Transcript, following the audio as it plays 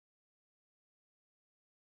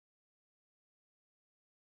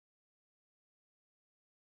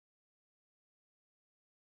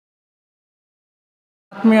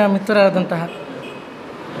ಆತ್ಮೀಯ ಮಿತ್ರರಾದಂತಹ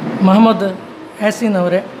ಮೊಹಮ್ಮದ್ ಯಾಸೀನ್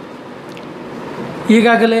ಅವರೇ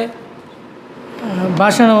ಈಗಾಗಲೇ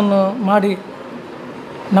ಭಾಷಣವನ್ನು ಮಾಡಿ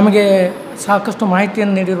ನಮಗೆ ಸಾಕಷ್ಟು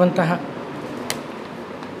ಮಾಹಿತಿಯನ್ನು ನೀಡಿರುವಂತಹ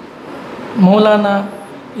ಮೌಲಾನಾ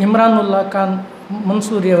ಇಮ್ರಾನುಲ್ಲಾ ಖಾನ್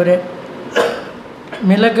ಮನ್ಸೂರಿ ಅವರೇ,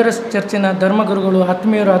 ಮಿಲಗ್ರಸ್ ಚರ್ಚಿನ ಧರ್ಮಗುರುಗಳು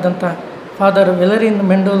ಆತ್ಮೀಯರು ಆದಂಥ ಫಾದರ್ ವೆಲರಿನ್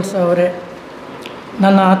ಮೆಂಡೋಲ್ಸ್ ಅವರೇ,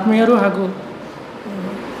 ನನ್ನ ಆತ್ಮೀಯರು ಹಾಗೂ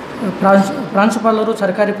ಪ್ರಾಂಶುಪಾಲರು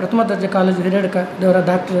ಸರ್ಕಾರಿ ಪ್ರಥಮ ದರ್ಜೆ ಕಾಲೇಜು ಹಿರಿಯಡ್ಕದವರ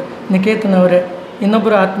ಡಾಕ್ಟರ್ ನಿಕೇತನ್ ಅವರೇ,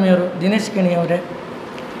 ಇನ್ನೊಬ್ಬರು ಆತ್ಮೀಯರು ದಿನೇಶ್ ಕಿಣಿ ಅವರೇ,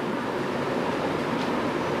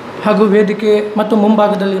 ಹಾಗೂ ವೇದಿಕೆ ಮತ್ತು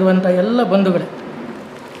ಮುಂಭಾಗದಲ್ಲಿರುವಂಥ ಎಲ್ಲ ಬಂಧುಗಳೇ,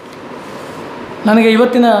 ನನಗೆ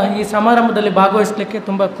ಇವತ್ತಿನ ಈ ಸಮಾರಂಭದಲ್ಲಿ ಭಾಗವಹಿಸಲಿಕ್ಕೆ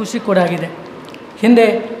ತುಂಬ ಖುಷಿ ಕೂಡ ಆಗಿದೆ. ಹಿಂದೆ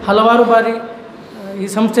ಹಲವಾರು ಬಾರಿ ಈ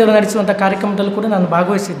ಸಂಸ್ಥೆಯನ್ನು ನಡೆಸುವಂಥ ಕಾರ್ಯಕ್ರಮದಲ್ಲೂ ಕೂಡ ನಾನು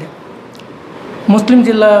ಭಾಗವಹಿಸಿದ್ದೆ.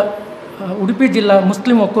 ಉಡುಪಿ ಜಿಲ್ಲಾ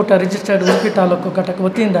ಮುಸ್ಲಿಂ ಒಕ್ಕೂಟ ರಿಜಿಸ್ಟರ್ಡ್ ಉಡುಪಿ ತಾಲೂಕು ಘಟಕ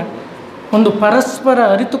ವತಿಯಿಂದ ಒಂದು ಪರಸ್ಪರ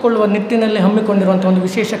ಅರಿತುಕೊಳ್ಳುವ ನಿಟ್ಟಿನಲ್ಲಿ ಹಮ್ಮಿಕೊಂಡಿರುವಂಥ ಒಂದು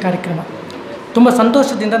ವಿಶೇಷ ಕಾರ್ಯಕ್ರಮ. ತುಂಬ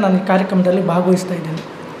ಸಂತೋಷದಿಂದ ನಾನು ಈ ಕಾರ್ಯಕ್ರಮದಲ್ಲಿ ಭಾಗವಹಿಸ್ತಾ ಇದ್ದೇನೆ.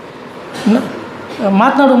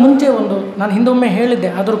 ಮಾತನಾಡುವ ಮುಂಚೆ ನಾನು ಹಿಂದೊಮ್ಮೆ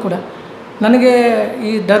ಹೇಳಿದ್ದೆ, ಆದರೂ ಕೂಡ ನನಗೆ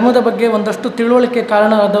ಈ ಧರ್ಮದ ಬಗ್ಗೆ ಒಂದಷ್ಟು ತಿಳುವಳಿಕೆ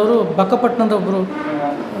ಕಾರಣರಾದವರು ಬಕ್ಕಪಟ್ಟಣದ ಒಬ್ಬರು,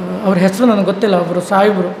 ಅವ್ರ ಹೆಸರು ನನಗೆ ಗೊತ್ತಿಲ್ಲ, ಒಬ್ಬರು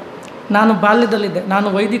ಸಾಹೇಬರು. ನಾನು ಬಾಲ್ಯದಲ್ಲಿದ್ದೆ, ನಾನು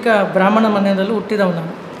ವೈದಿಕ ಬ್ರಾಹ್ಮಣ ಮನೆಯಲ್ಲಿ ಹುಟ್ಟಿದವು.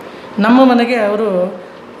 ನಮ್ಮ ಮನೆಗೆ ಅವರು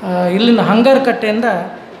ಇಲ್ಲಿನ ಹಂಗಾರಕಟ್ಟೆಯಿಂದ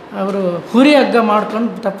ಅವರು ಹುರಿ ಹಗ್ಗ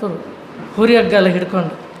ಮಾಡ್ಕೊಂಡು ಹುರಿ ಹಗ್ಗ ಎಲ್ಲ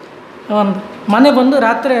ಹಿಡ್ಕೊಂಡು ಒಂದು ಮನೆ ಬಂದು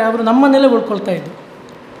ರಾತ್ರಿ ಅವರು ನಮ್ಮ ಮನೇಲೇ ಉಳ್ಕೊಳ್ತಾಯಿದ್ರು.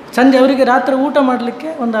 ಸಂಜೆ ಅವರಿಗೆ ರಾತ್ರಿ ಊಟ ಮಾಡಲಿಕ್ಕೆ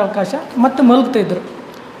ಒಂದು ಅವಕಾಶ, ಮತ್ತು ಮಲಗ್ತಾಯಿದ್ರು.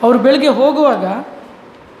 ಅವರು ಬೆಳಗ್ಗೆ ಹೋಗುವಾಗ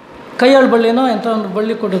ಕೈಯಾಳು ಬಳ್ಳಿನೋ ಎಂಥ ಒಂದು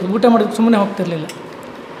ಬಳ್ಳಿ ಕೊಡೋದು, ಊಟ ಮಾಡೋದು ಸುಮ್ಮನೆ ಹೋಗ್ತಿರ್ಲಿಲ್ಲ.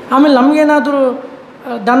 ಆಮೇಲೆ ನಮಗೇನಾದರೂ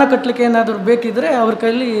ದನ ಕಟ್ಟಲಿಕ್ಕೆ ಏನಾದರೂ ಬೇಕಿದ್ದರೆ ಅವ್ರ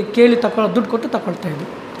ಕೈಯಲ್ಲಿ ಕೇಳಿ ದುಡ್ಡು ಕೊಟ್ಟು ತಗೊಳ್ತಾಯಿದ್ರು.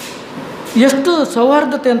 ಎಷ್ಟು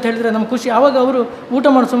ಸೌಹಾರ್ದತೆ ಅಂತ ಹೇಳಿದರೆ ನಮ್ಮ ಖುಷಿ. ಆವಾಗ ಅವರು ಊಟ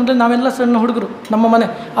ಮಾಡೋ ಸಮಯದಲ್ಲಿ ನಾವೆಲ್ಲ ಸಣ್ಣ ಹುಡುಗರು, ನಮ್ಮ ಮನೆ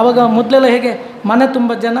ಆವಾಗ ಮೊದಲೆಲ್ಲ ಹೇಗೆ ಮನೆ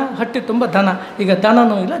ತುಂಬ ಜನ, ಹಟ್ಟಿ ತುಂಬ ದನ, ಈಗ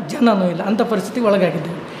ದನನೂ ಇಲ್ಲ ಜನನೂ ಇಲ್ಲ, ಅಂಥ ಪರಿಸ್ಥಿತಿ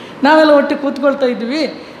ಒಳಗಾಗಿದ್ದೀವಿ. ನಾವೆಲ್ಲ ಒಟ್ಟಿಗೆ ಕೂತ್ಕೊಳ್ತಾ ಇದ್ವಿ.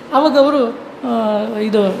 ಆವಾಗ ಅವರು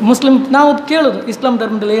ನಾವು ಕೇಳೋದು ಇಸ್ಲಾಂ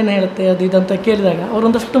ಧರ್ಮದಲ್ಲಿ ಏನು ಹೇಳುತ್ತೆ ಅದು ಇದಂತ ಕೇಳಿದಾಗ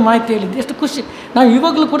ಅವರೊಂದಷ್ಟು ಮಾಹಿತಿ ಹೇಳಿದ್ದು ಎಷ್ಟು ಖುಷಿ. ನಾವು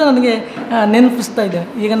ಇವಾಗಲೂ ಕೂಡ ನನಗೆ ನೆನಪಿಸ್ತಾ ಇದ್ದೇನೆ.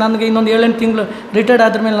 ಈಗ ನನಗೆ ಇನ್ನೊಂದು 7-8 ತಿಂಗಳು ರಿಟೈರ್ಡ್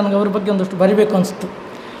ಆದ ಮೇಲೆ ನನಗೆ ಅವ್ರ ಬಗ್ಗೆ ಒಂದಷ್ಟು ಬರಿಬೇಕು ಅನಿಸ್ತು.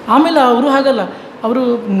 ಆಮೇಲೆ ಅವರು ಹಾಗಲ್ಲ, ಅವರು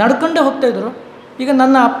ನಡ್ಕೊಂಡೇ ಹೋಗ್ತಾಯಿದ್ರು. ಈಗ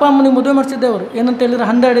ನನ್ನ ಅಪ್ಪ ಅಮ್ಮನಿಗೆ ಮದುವೆ ಮಾಡಿಸಿದ್ದೆ ಅವರು ಏನಂತ ಹೇಳಿದ್ರೆ,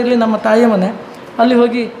 ಹಂದಾಡಿಯಲ್ಲಿ ನಮ್ಮ ತಾಯಿಯ ಮನೆ, ಅಲ್ಲಿ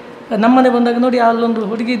ಹೋಗಿ ನಮ್ಮ ಮನೆ ಬಂದಾಗ ನೋಡಿ ಅಲ್ಲೊಂದು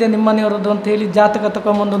ಹುಡುಗಿ ಇದೆ ನಿಮ್ಮ ಮನೆಯವರದ್ದು ಅಂತ ಹೇಳಿ ಜಾತಕ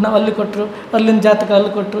ತಗೊಂಬಂದು ನಾವು ಅಲ್ಲಿ ಕೊಟ್ಟರು, ಅಲ್ಲಿನ ಜಾತಕ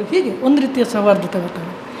ಅಲ್ಲಿ ಕೊಟ್ಟರು. ಹೀಗೆ ಒಂದು ರೀತಿಯ ಸೌಹಾರ್ದತೆ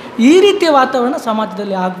ವಾತಾವರಣ, ಈ ರೀತಿಯ ವಾತಾವರಣ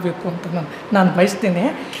ಸಮಾಜದಲ್ಲಿ ಆಗಬೇಕು ಅಂತ ನಾನು ಬಯಸ್ತೇನೆ.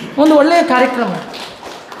 ಒಂದು ಒಳ್ಳೆಯ ಕಾರ್ಯಕ್ರಮ.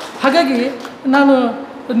 ಹಾಗಾಗಿ ನಾನು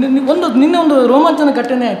ನಿನ್ನೆ ಒಂದು ರೋಮಾಂಚನ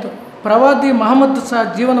ಘಟನೆ ಆಯಿತು. ಪ್ರವಾದಿ ಮಹಮ್ಮದ್ ಸಹ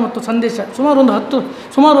ಜೀವನ ಮತ್ತು ಸಂದೇಶ,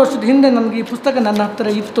 ಸುಮಾರು ವರ್ಷದ ಹಿಂದೆ ನನಗೆ ಈ ಪುಸ್ತಕ ನನ್ನ ಹತ್ತಿರ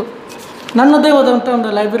ಇತ್ತು. ನನ್ನದೇ ಆದಂಥ ಒಂದು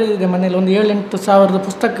ಲೈಬ್ರರಿ ಇದೆ ಮನೇಲಿ, ಒಂದು 7-8 ಸಾವಿರದ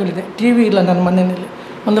ಪುಸ್ತಕಗಳಿದೆ. ಟಿ ವಿ ಇಲ್ಲ ನನ್ನ ಮನೆಯಲ್ಲಿ.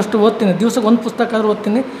 ಒಂದಷ್ಟು ಓದ್ತೀನಿ, ದಿವಸಕ್ಕೆ ಒಂದು ಪುಸ್ತಕ ಆದರೂ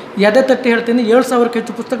ಓದ್ತೀನಿ. ಎದೆ ತಟ್ಟಿ ಹೇಳ್ತೀನಿ, 7,000ಕ್ಕೂ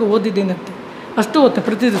ಹೆಚ್ಚು ಪುಸ್ತಕ ಓದಿದ್ದೀನಿ ಅಂತ, ಅಷ್ಟು ಓದ್ತೀನಿ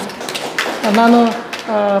ಪ್ರತಿ ದಿವಸ. ನಾನು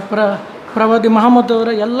ಪ್ರವಾದಿ ಮಹಮ್ಮದ್ ಅವರ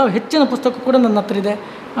ಎಲ್ಲ ಹೆಚ್ಚಿನ ಪುಸ್ತಕ ಕೂಡ ನನ್ನ ಹತ್ರ ಇದೆ.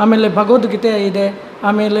 ಆಮೇಲೆ ಭಗವದ್ಗೀತೆ ಇದೆ.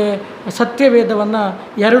 ಆಮೇಲೆ ಸತ್ಯವೇದವನ್ನು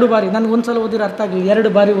 2 ಬಾರಿ, ನನಗೆ ಒಂದು ಸಲ ಓದಿರೋ ಅರ್ಥ ಆಗಲಿ, 2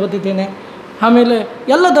 ಬಾರಿ ಓದಿದ್ದೇನೆ. ಆಮೇಲೆ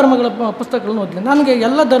ಎಲ್ಲ ಧರ್ಮಗಳ ಪುಸ್ತಕಗಳನ್ನು ಓದಿದ್ದೇನೆ. ನನಗೆ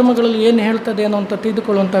ಎಲ್ಲ ಧರ್ಮಗಳಲ್ಲಿ ಏನು ಹೇಳ್ತದೆ ಅನ್ನೋ ಅಂತ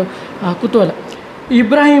ತಿಳಿದುಕೊಳ್ಳುವಂಥ ಕುತೂಹಲ.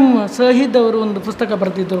 ಇಬ್ರಾಹಿಂ ಸಹೀದ್ ಅವರು ಒಂದು ಪುಸ್ತಕ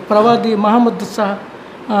ಬರೆದಿದ್ದರು, ಪ್ರವಾದಿ ಮಹಮ್ಮದ್ ಸಹ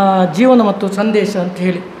ಜೀವನ ಮತ್ತು ಸಂದೇಶ ಅಂತ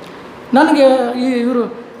ಹೇಳಿ. ನನಗೆ ಇವರು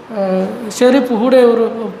ಶರೀಫ್ ಹೂಡೆಯವರು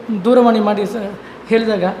ದೂರವಾಣಿ ಮಾಡಿ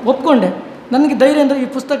ಹೇಳಿದಾಗ ಒಪ್ಕೊಂಡೆ. ನನಗೆ ಧೈರ್ಯ ಅಂದರೆ ಈ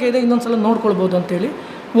ಪುಸ್ತಕ ಇದೆ, ಇನ್ನೊಂದು ಸಲ ನೋಡ್ಕೊಳ್ಬೋದು ಅಂತೇಳಿ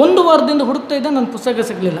 1 ವಾರದಿಂದ ಹುಡುಕ್ತಾ ಇದ್ದೆ, ನನ್ನ ಪುಸ್ತಕ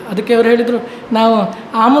ಸಿಗಲಿಲ್ಲ. ಅದಕ್ಕೆ ಅವರು ಹೇಳಿದರು, ನಾವು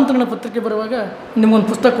ಆಮಂತ್ರಣ ಪತ್ರಿಕೆ ಬರುವಾಗ ನಿಮಗೊಂದು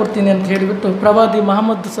ಪುಸ್ತಕ ಕೊಡ್ತೀನಿ ಅಂತ ಹೇಳಿಬಿಟ್ಟು ಪ್ರವಾದಿ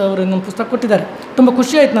ಮಹಮ್ಮದ್ ಸಹ ಅವರು ಇನ್ನೊಂದು ಪುಸ್ತಕ ಕೊಟ್ಟಿದ್ದಾರೆ. ತುಂಬ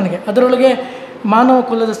ಖುಷಿಯಾಯಿತು ನನಗೆ. ಅದರೊಳಗೆ ಮಾನವ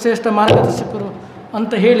ಕುಲದ ಶ್ರೇಷ್ಠ ಮಾರ್ಗದರ್ಶಕರು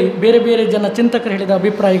ಅಂತ ಹೇಳಿ ಬೇರೆ ಬೇರೆ ಚಿಂತಕರು ಹೇಳಿದ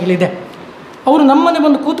ಅಭಿಪ್ರಾಯಗಳಿದೆ. ಅವರು ನಮ್ಮನೆ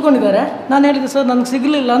ಬಂದು ಕೂತ್ಕೊಂಡಿದ್ದಾರೆ. ನಾನು ಹೇಳಿದೆ, ಸರ್ ನನಗೆ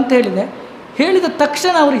ಸಿಗಲಿಲ್ಲ ಅಂತ ಹೇಳಿದ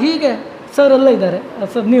ತಕ್ಷಣ ಅವರು ಹೀಗೆ, ಸರ್ ಎಲ್ಲ ಇದ್ದಾರೆ,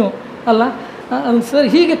 ಸರ್ ನೀವು ಅಲ್ಲ ಸರ್,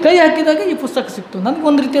 ಹೀಗೆ ಕೈ ಹಾಕಿದಾಗ ಈ ಪುಸ್ತಕ ಸಿಕ್ತು. ನನಗೆ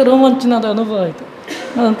ಒಂದು ರೀತಿಯ ರೋಮಾಂಚನದ ಅನುಭವ ಆಯಿತು.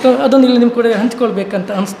 ಅದನ್ನು ಇಲ್ಲಿ ನಿಮ್ಮ ಕೂಡ ಹಂಚ್ಕೊಳ್ಬೇಕಂತ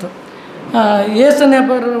ಅನಿಸ್ತು. ಏಸನೇ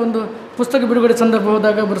ಹಬ್ಬರ ಒಂದು ಪುಸ್ತಕ ಬಿಡುಗಡೆ ಸಂದರ್ಭ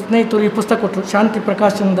ಹೋದಾಗ ಒಬ್ಬರು ಸ್ನೇಹಿತರು ಈ ಪುಸ್ತಕ ಕೊಟ್ಟರು, ಶಾಂತಿ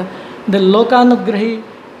ಪ್ರಕಾಶನದ ಲೋಕಾನುಗ್ರಹಿ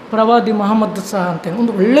ಪ್ರವಾದಿ ಮಹಮ್ಮದ್ ಸಹ ಅಂತ.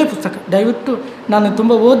 ಒಂದು ಒಳ್ಳೆಯ ಪುಸ್ತಕ, ದಯವಿಟ್ಟು ನಾನು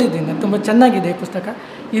ತುಂಬ ಓದಿದ್ದೀನಿ, ತುಂಬ ಚೆನ್ನಾಗಿದೆ ಈ ಪುಸ್ತಕ.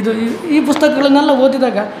 ಈ ಪುಸ್ತಕಗಳನ್ನೆಲ್ಲ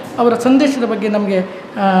ಓದಿದಾಗ ಅವರ ಸಂದೇಶದ ಬಗ್ಗೆ ನಮಗೆ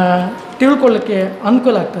ತಿಳ್ಕೊಳ್ಳೋಕ್ಕೆ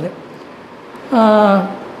ಅನುಕೂಲ ಆಗ್ತದೆ.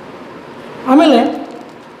 ಆಮೇಲೆ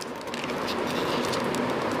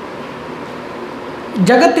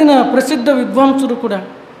ಜಗತ್ತಿನ ಪ್ರಸಿದ್ಧ ವಿದ್ವಾಂಸರು ಕೂಡ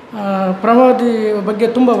ಪ್ರವಾದಿ ಬಗ್ಗೆ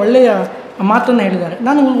ತುಂಬ ಒಳ್ಳೆಯ ಮಾತನ್ನು ಹೇಳಿದ್ದಾರೆ.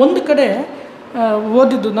 ನಾನು ಒಂದು ಕಡೆ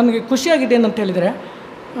ಓದಿದ್ದು ನನಗೆ ಖುಷಿಯಾಗಿದೆ ಏನಂತ ಹೇಳಿದರೆ,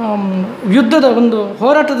 ಯುದ್ಧದ ಒಂದು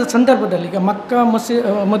ಹೋರಾಟದ ಸಂದರ್ಭದಲ್ಲಿ, ಈಗ ಮಕ್ಕಾ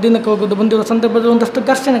ಮದೀನಕ್ಕೆ ಹೋಗೋದು ಬಂದಿರೋ ಸಂದರ್ಭದಲ್ಲಿ ಒಂದಷ್ಟು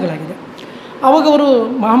ಘರ್ಷಣೆಗಳಾಗಿದೆ. ಆವಾಗ ಅವರು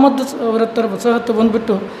ಮಹಮ್ಮದ್ ಅವರ ಹತ್ರ ಸಹ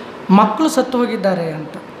ಬಂದುಬಿಟ್ಟು ಮಕ್ಕಳು ಸತ್ತು ಹೋಗಿದ್ದಾರೆ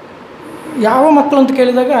ಅಂತ. ಯಾವ ಮಕ್ಕಳು ಅಂತ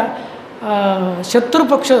ಕೇಳಿದಾಗ ಶತ್ರು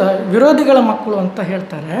ಪಕ್ಷ ವಿರೋಧಿಗಳ ಮಕ್ಕಳು ಅಂತ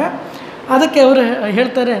ಹೇಳ್ತಾರೆ. ಅದಕ್ಕೆ ಅವರು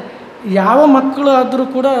ಹೇಳ್ತಾರೆ, ಯಾವ ಮಕ್ಕಳು ಆದರೂ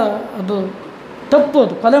ಕೂಡ ಅದು ತಪ್ಪು,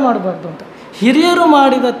 ಅದು ಕೊಲೆ ಮಾಡಬಾರ್ದು ಅಂತ. ಹಿರಿಯರು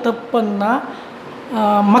ಮಾಡಿದ ತಪ್ಪನ್ನು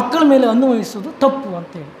ಮಕ್ಕಳ ಮೇಲೆ ಅನ್ವಯಿಸೋದು ತಪ್ಪು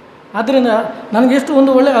ಅಂತೇಳಿ. ಆದ್ದರಿಂದ ನನಗೆ ಎಷ್ಟು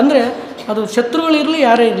ಒಂದು ಒಳ್ಳೆ ಅಂದರೆ ಅದು ಶತ್ರುಗಳಿರಲಿ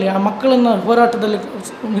ಯಾರೇ ಇರಲಿ ಆ ಮಕ್ಕಳನ್ನು ಹೋರಾಟದಲ್ಲಿ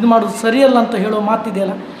ಇದು ಮಾಡೋದು ಸರಿಯಲ್ಲ ಅಂತ ಹೇಳೋ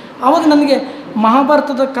ಮಾತಿದೆಯಲ್ಲ. ಆವಾಗ ನನಗೆ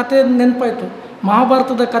ಮಹಾಭಾರತದ ಕಥೆ ನೆನಪಾಯಿತು.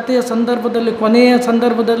 ಮಹಾಭಾರತದ ಕಥೆಯ ಸಂದರ್ಭದಲ್ಲಿ ಕೊನೆಯ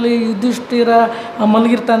ಸಂದರ್ಭದಲ್ಲಿ ಯುಧಿಷ್ಠಿರ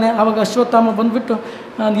ಮಲಗಿರ್ತಾನೆ. ಆವಾಗ ಅಶ್ವತ್ಥಾಮ ಬಂದುಬಿಟ್ಟು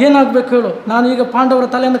ಏನಾಗಬೇಕು ಹೇಳು, ನಾನು ಈಗ ಪಾಂಡವರ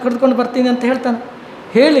ತಲೆಯನ್ನು ಕಡ್ದುಕೊಂಡು ಬರ್ತೀನಿ ಅಂತ ಹೇಳ್ತಾನೆ.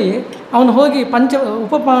 ಹೇಳಿ ಅವನು ಹೋಗಿ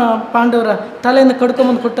ಪಾಂಡವರ ತಲೆಯನ್ನು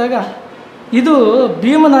ಕಡ್ಕೊಂಬಂದು ಕೊಟ್ಟಾಗ, ಇದು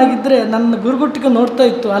ಭೀಮನಾಗಿದ್ದರೆ ನನ್ನ ಗುರುಗುಟ್ಟಿಗೆ ನೋಡ್ತಾ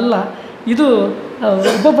ಇತ್ತು, ಅಲ್ಲ ಇದು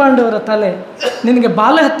ಪಾಂಡವರ ತಲೆ, ನಿನಗೆ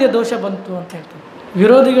ಬಾಲಹತ್ಯೆ ದೋಷ ಬಂತು ಅಂತ ಹೇಳ್ತಾನೆ.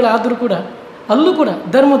 ವಿರೋಧಿಗಳಾದರೂ ಕೂಡ ಅಲ್ಲೂ ಕೂಡ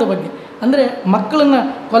ಧರ್ಮದ ಬಗ್ಗೆ ಅಂದರೆ ಮಕ್ಕಳನ್ನು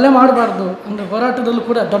ಕೊಲೆ ಮಾಡಬಾರ್ದು, ಅಂದರೆ ಹೋರಾಟದಲ್ಲೂ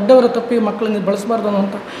ಕೂಡ ದೊಡ್ಡವರ ತಪ್ಪಿಗೆ ಮಕ್ಕಳನ್ನು ಬಳಸಬಾರ್ದು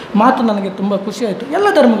ಅನ್ನೋಂಥ ಮಾತು ನನಗೆ ತುಂಬ ಖುಷಿಯಾಯಿತು. ಎಲ್ಲ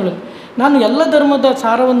ಧರ್ಮಗಳಲ್ಲಿ ನಾನು ಎಲ್ಲ ಧರ್ಮದ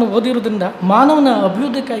ಸಾರವನ್ನು ಓದಿರೋದ್ರಿಂದ ಮಾನವನ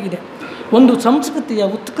ಅಭಿವೃದ್ಧಿಗಾಗಿದೆ. ಒಂದು ಸಂಸ್ಕೃತಿಯ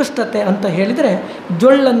ಉತ್ಕೃಷ್ಟತೆ ಅಂತ ಹೇಳಿದರೆ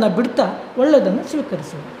ಜೊಳ್ಳನ್ನು ಬಿಡ್ತಾ ಒಳ್ಳೆಯದನ್ನು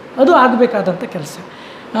ಸ್ವೀಕರಿಸೋದು, ಅದು ಆಗಬೇಕಾದಂಥ ಕೆಲಸ.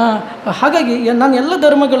 ಹಾಗಾಗಿ ನಾನು ಎಲ್ಲ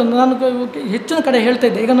ಧರ್ಮಗಳನ್ನು ನಾನು ಹೆಚ್ಚಿನ ಕಡೆ ಹೇಳ್ತಾ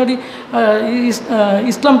ಇದ್ದೆ. ಈಗ ನೋಡಿ,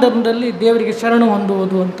 ಇಸ್ಲಾಂ ಧರ್ಮದಲ್ಲಿ ದೇವರಿಗೆ ಶರಣು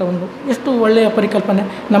ಹೊಂದುವುದು ಅಂತ ಒಂದು ಎಷ್ಟು ಒಳ್ಳೆಯ ಪರಿಕಲ್ಪನೆ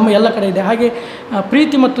ನಮ್ಮ ಎಲ್ಲ ಕಡೆ ಇದೆ. ಹಾಗೆ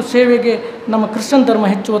ಪ್ರೀತಿ ಮತ್ತು ಸೇವೆಗೆ ನಮ್ಮ ಕ್ರಿಶ್ಚಿಯನ್ ಧರ್ಮ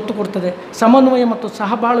ಹೆಚ್ಚು ಒತ್ತು ಕೊಡ್ತದೆ. ಸಮನ್ವಯ ಮತ್ತು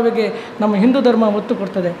ಸಹಬಾಳ್ವೆಗೆ ನಮ್ಮ ಹಿಂದೂ ಧರ್ಮ ಒತ್ತು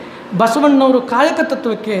ಕೊಡ್ತದೆ. ಬಸವಣ್ಣವರು ಕಾಯಕ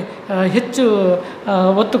ತತ್ವಕ್ಕೆ ಹೆಚ್ಚು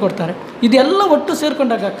ಒತ್ತು ಕೊಡ್ತಾರೆ. ಇದೆಲ್ಲ ಒಟ್ಟು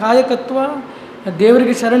ಸೇರಿಕೊಂಡಾಗ ಕಾಯಕತ್ವ,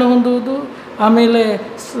 ದೇವರಿಗೆ ಶರಣ ಹೊಂದುವುದು, ಆಮೇಲೆ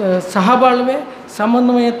ಸಹಬಾಳ್ವೆ,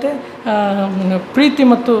 ಸಮನ್ವಯತೆ, ಪ್ರೀತಿ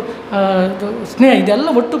ಮತ್ತು ಸ್ನೇಹ, ಇದೆಲ್ಲ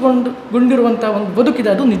ಒಟ್ಟುಗೊಂಡಿರುವಂಥ ಒಂದು ಬದುಕಿದೆ.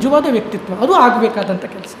 ಅದು ನಿಜವಾದ ವ್ಯಕ್ತಿತ್ವ, ಅದು ಆಗಬೇಕಾದಂಥ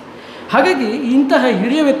ಕೆಲಸ. ಹಾಗಾಗಿ ಇಂತಹ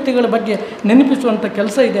ಹಿರಿಯ ವ್ಯಕ್ತಿಗಳ ಬಗ್ಗೆ ನೆನಪಿಸುವಂಥ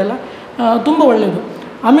ಕೆಲಸ ಇದೆಯಲ್ಲ, ತುಂಬ ಒಳ್ಳೆಯದು.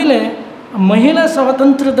 ಆಮೇಲೆ ಮಹಿಳಾ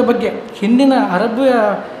ಸ್ವಾತಂತ್ರ್ಯದ ಬಗ್ಗೆ ಹಿಂದಿನ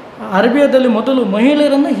ಅರೇಬಿಯಾದಲ್ಲಿ ಮೊದಲು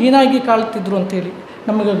ಮಹಿಳೆಯರನ್ನು ಹೀನಾಗಿ ಕಾಳುತ್ತಿದ್ದರು ಅಂತೇಳಿ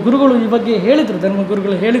ನಮಗೆ ಗುರುಗಳು ಈ ಬಗ್ಗೆ ಹೇಳಿದರು,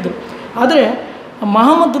 ಧರ್ಮಗುರುಗಳು ಹೇಳಿದರು. ಆದರೆ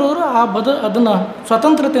ಮಹಮ್ಮದ್ರವರು ಅದನ್ನು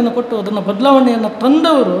ಸ್ವತಂತ್ರತೆಯನ್ನು ಕೊಟ್ಟು ಅದನ್ನು ಬದಲಾವಣೆಯನ್ನು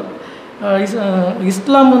ತಂದವರು.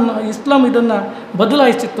 ಇಸ್ಲಾಂ ಇದನ್ನು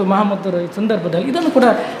ಬದಲಾಯಿಸಿತ್ತು ಮಹಮ್ಮದರ ಈ ಸಂದರ್ಭದಲ್ಲಿ. ಇದನ್ನು ಕೂಡ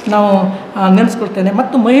ನಾವು ನೆನೆಸ್ಕೊಳ್ತೇನೆ.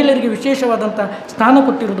 ಮತ್ತು ಮಹಿಳೆಯರಿಗೆ ವಿಶೇಷವಾದಂಥ ಸ್ಥಾನ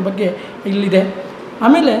ಕೊಟ್ಟಿರೋದ್ರ ಬಗ್ಗೆ ಇಲ್ಲಿದೆ.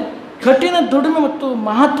 ಆಮೇಲೆ ಕಠಿಣ ದುಡಿಮೆ ಮತ್ತು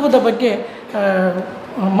ಮಹತ್ವದ ಬಗ್ಗೆ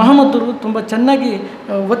ಮಹಮ್ಮದರು ತುಂಬ ಚೆನ್ನಾಗಿ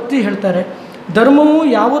ಒತ್ತಿ ಹೇಳ್ತಾರೆ. ಧರ್ಮವು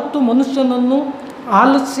ಯಾವತ್ತೂ ಮನುಷ್ಯನನ್ನು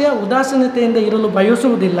ಆಲಸ್ಯ ಉದಾಸೀನತೆಯಿಂದ ಇರಲು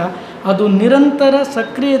ಬಯಸುವುದಿಲ್ಲ, ಅದು ನಿರಂತರ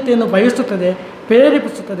ಸಕ್ರಿಯತೆಯನ್ನು ಬಯಸುತ್ತದೆ,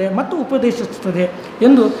 ಪ್ರೇರೇಪಿಸುತ್ತದೆ ಮತ್ತು ಉಪದೇಶಿಸುತ್ತದೆ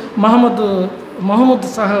ಎಂದು ಮೊಹಮ್ಮದ್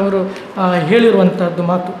ಸಹ ಅವರು ಹೇಳಿರುವಂಥದ್ದು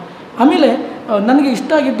ಮಾತು. ಆಮೇಲೆ ನನಗೆ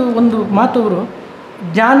ಇಷ್ಟ ಆಗಿದ್ದು ಒಂದು ಮಾತು, ಅವರು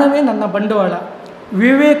ಜ್ಞಾನವೇ ನನ್ನ ಬಂಡವಾಳ,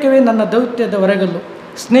 ವಿವೇಕವೇ ನನ್ನ ದೌತ್ಯದ ಹೊರಗಲ್ಲು,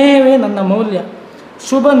 ಸ್ನೇಹವೇ ನನ್ನ ಮೌಲ್ಯ,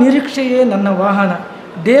 ಶುಭ ನಿರೀಕ್ಷೆಯೇ ನನ್ನ ವಾಹನ,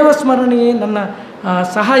 ದೇವಸ್ಮರಣೆಯೇ ನನ್ನ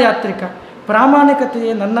ಸಹಯಾತ್ರಿಕ,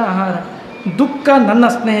 ಪ್ರಾಮಾಣಿಕತೆಯೇ ನನ್ನ ಆಹಾರ, ದುಃಖ ನನ್ನ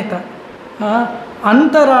ಸ್ನೇಹಿತ,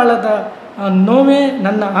 ಅಂತರಾಳದ ನೋವೇ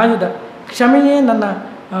ನನ್ನ ಆಯುಧ, ಕ್ಷಮೆಯೇ ನನ್ನ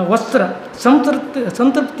ವಸ್ತ್ರ,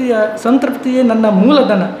 ಸಂತೃಪ್ತಿಯೇ ನನ್ನ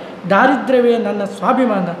ಮೂಲಧನ, ದಾರಿದ್ರ್ಯವೇ ನನ್ನ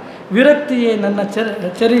ಸ್ವಾಭಿಮಾನ, ವಿರಕ್ತಿಯೇ ನನ್ನ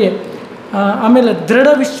ಚರ್ಯೆ, ಆಮೇಲೆ ದೃಢ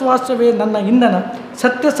ವಿಶ್ವಾಸವೇ ನನ್ನ ಇಂಧನ,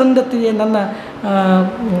 ಸತ್ಯಸಂಧತೆಯೇ ನನ್ನ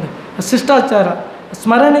ಶಿಷ್ಟಾಚಾರ,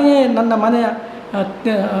 ಸ್ಮರಣೆಯೇ ನನ್ನ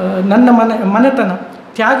ಮನೆತನ,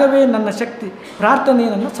 ತ್ಯಾಗವೇ ನನ್ನ ಶಕ್ತಿ, ಪ್ರಾರ್ಥನೆ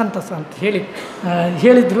ನನ್ನ ಸಂತಸ ಅಂತ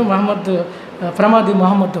ಹೇಳಿದರು ಪ್ರವಾದಿ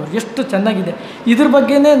ಮೊಹಮ್ಮದ್ ಅವರು. ಎಷ್ಟು ಚೆನ್ನಾಗಿದೆ. ಇದ್ರ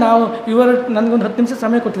ಬಗ್ಗೆನೇ ನಾವು ನನಗೊಂದು 10 ನಿಮಿಷ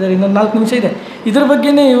ಸಮಯ ಕೊಟ್ಟಿದ್ದಾರೆ, ಇನ್ನೊಂದು 4 ನಿಮಿಷ ಇದೆ. ಇದ್ರ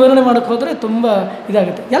ಬಗ್ಗೆನೇ ವಿವರಣೆ ಮಾಡೋಕ್ಕೆ ಹೋದರೆ ತುಂಬ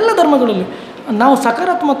ಇದಾಗುತ್ತೆ. ಎಲ್ಲ ಧರ್ಮಗಳಲ್ಲಿ ನಾವು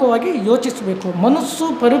ಸಕಾರಾತ್ಮಕವಾಗಿ ಯೋಚಿಸಬೇಕು. ಮನಸ್ಸು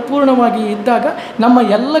ಪರಿಪೂರ್ಣವಾಗಿ ಇದ್ದಾಗ ನಮ್ಮ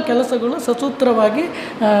ಎಲ್ಲ ಕೆಲಸಗಳು ಸಸೂತ್ರವಾಗಿ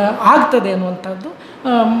ಆಗ್ತದೆ ಅನ್ನುವಂಥದ್ದು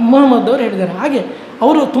ಮೊಹಮ್ಮದ್ ಅವರು ಹೇಳಿದ್ದಾರೆ. ಹಾಗೆ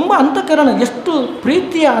ಅವರು ತುಂಬ ಅಂತಃಕರಣ, ಎಷ್ಟು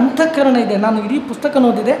ಪ್ರೀತಿಯ ಅಂತಃಕರಣ ಇದೆ. ನಾನು ಇಡೀ ಪುಸ್ತಕ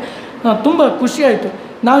ಓದಿದೆ, ತುಂಬ ಖುಷಿಯಾಯಿತು.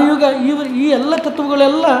 ನಾವು ಈ ಎಲ್ಲ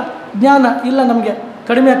ತತ್ವಗಳೆಲ್ಲ ಜ್ಞಾನ ಇಲ್ಲ, ನಮಗೆ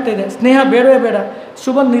ಕಡಿಮೆ ಆಗ್ತಾಯಿದೆ. ಸ್ನೇಹ ಬೇಡವೇ ಬೇಡ,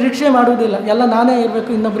 ಶುಭ ನಿರೀಕ್ಷೆ ಮಾಡುವುದಿಲ್ಲ, ಎಲ್ಲ ನಾನೇ ಇರಬೇಕು,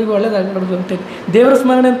 ಇನ್ನೊಬ್ಬರಿಗೂ ಒಳ್ಳೆಯದಾಗಬಾರ್ದು ಅಂತೇಳಿ ದೇವರ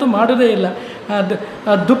ಸ್ಮರಣೆ ಅಂತೂ ಮಾಡೋದೇ ಇಲ್ಲ.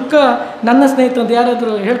 ದುಃಖ ನನ್ನ ಸ್ನೇಹಿತ ಅಂತ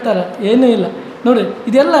ಯಾರಾದರೂ ಹೇಳ್ತಾರೆ, ಏನೂ ಇಲ್ಲ. ನೋಡಿ,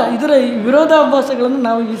 ಇದರ ವಿರೋಧಾಭಾಸಗಳನ್ನು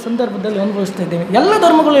ನಾವು ಈ ಸಂದರ್ಭದಲ್ಲಿ ಅನುಭವಿಸ್ತಾ ಇದ್ದೇವೆ. ಎಲ್ಲ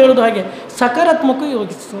ಧರ್ಮಗಳು ಹೇಳೋದು ಹಾಗೆ, ಸಕಾರಾತ್ಮಕ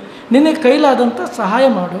ಯೋಚಿಸು, ನಿನಗೆ ಕೈಲಾದಂಥ ಸಹಾಯ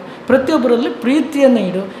ಮಾಡು, ಪ್ರತಿಯೊಬ್ಬರಲ್ಲಿ ಪ್ರೀತಿಯನ್ನು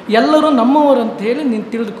ಇಡು, ಎಲ್ಲರೂ ನಮ್ಮವರು ಅಂತ ಹೇಳಿ ನೀನು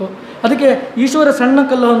ತಿಳಿದುಕೋ. ಅದಕ್ಕೆ ಈಶ್ವರ ಸಣ್ಣ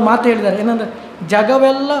ಕಲ್ಲು ಒಂದು ಮಾತು ಹೇಳಿದ್ದಾರೆ, ಏನಂದರೆ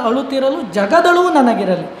ಜಗವೆಲ್ಲ ಅಳುತ್ತಿರಲು ಜಗದಳು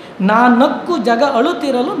ನನಗಿರಲಿ, ನಕ್ಕು ಜಗ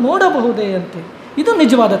ಅಳುತ್ತಿರಲು ನೋಡಬಹುದೇ ಅಂತೇಳಿ. ಇದು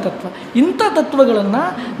ನಿಜವಾದ ತತ್ವ. ಇಂಥ ತತ್ವಗಳನ್ನು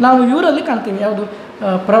ನಾವು ಇವರಲ್ಲಿ ಕಾಣ್ತೀವಿ. ಯಾವುದು?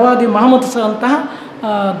 ಪ್ರವಾದಿ ಮೊಹಮ್ಮದ್ ಸಹ ಅಂತಹ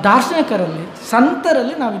ದಾರ್ಶನಿಕರಲ್ಲಿ,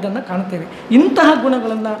 ಸಂತರಲ್ಲಿ ನಾವು ಇದನ್ನು ಕಾಣ್ತೇವೆ. ಇಂತಹ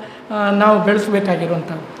ಗುಣಗಳನ್ನು ನಾವು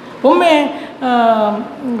ಬೆಳೆಸಬೇಕಾಗಿರುವಂಥದ್ದು. ಒಮ್ಮೆ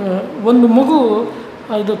ಒಂದು ಮಗು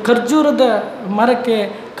ಇದು ಖರ್ಜೂರದ ಮರಕ್ಕೆ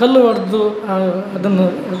ಕಲ್ಲು ಹೊಡೆದು ಅದನ್ನು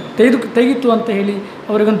ತೆಗೀತು ಅಂತ ಹೇಳಿ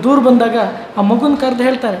ಅವರಿಗೊಂದು ದೂರು ಬಂದಾಗ ಆ ಮಗುನ ಕರೆದು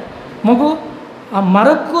ಹೇಳ್ತಾರೆ, ಮಗು ಆ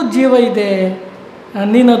ಮರಕ್ಕೂ ಜೀವ ಇದೆ,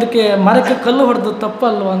 ನೀನು ಅದಕ್ಕೆ ಮರಕ್ಕೆ ಕಲ್ಲು ಹೊಡೆದು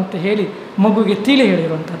ತಪ್ಪಲ್ವ ಅಂತ ಹೇಳಿ ಮಗುಗೆ ತಿಳಿ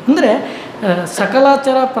ಹೇಳಿರುವಂಥದ್ದು. ಅಂದರೆ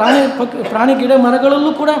ಸಕಲಾಚರ ಪ್ರಾಣಿ ಗಿಡ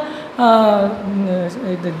ಮರಗಳಲ್ಲೂ ಕೂಡ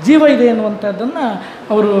ಜೀವ ಇದೆ ಎನ್ನುವಂಥದ್ದನ್ನು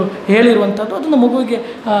ಅವರು ಹೇಳಿರುವಂಥದ್ದು. ಅದನ್ನು ಮಗುವಿಗೆ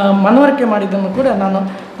ಮನವರಿಕೆ ಮಾಡಿದ್ದನ್ನು ಕೂಡ ನಾನು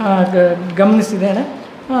ಗಮನಿಸಿದ್ದೇನೆ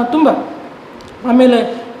ತುಂಬ. ಆಮೇಲೆ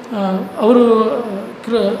ಅವರು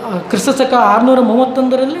ಕ್ರಿಸ್ತಶಕ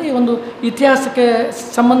 631ರಲ್ಲಿ ಒಂದು ಇತಿಹಾಸಕ್ಕೆ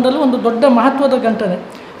ಸಂಬಂಧದಲ್ಲಿ ಒಂದು ದೊಡ್ಡ ಮಹತ್ವದ ಗಂಟನೆ.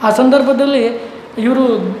 ಆ ಸಂದರ್ಭದಲ್ಲಿ ಇವರು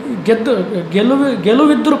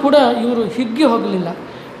ಗೆಲುವಿದ್ದರೂ ಕೂಡ ಇವರು ಹಿಗ್ಗಿ ಹೋಗಲಿಲ್ಲ.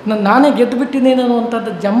 ನಾನೇ ಗೆದ್ದು ಬಿಟ್ಟಿದ್ದೇನೆ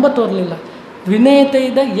ಅನ್ನುವಂಥದ್ದು ಜಂಬ ತೋರಲಿಲ್ಲ.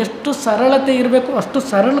 ವಿನಯತೆಯಿಂದ ಎಷ್ಟು ಸರಳತೆ ಇರಬೇಕು ಅಷ್ಟು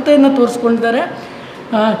ಸರಳತೆಯನ್ನು ತೋರಿಸ್ಕೊಂಡಿದ್ದಾರೆ.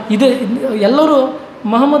 ಇದೆ ಎಲ್ಲರೂ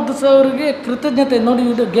ಮೊಹಮ್ಮದ್ ಅವರಿಗೆ ಕೃತಜ್ಞತೆ ನೋಡಿ,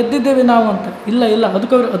 ಇದು ಗೆದ್ದಿದ್ದೇವೆ ನಾವು ಅಂತ. ಇಲ್ಲ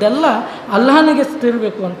ಅದಕ್ಕೆ ಅದೆಲ್ಲ ಅಲ್ಲಾಹನಿಗೆ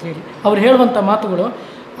ತಿರಬೇಕು ಅಂಥೇಳಿ ಅವ್ರು ಹೇಳುವಂಥ ಮಾತುಗಳು.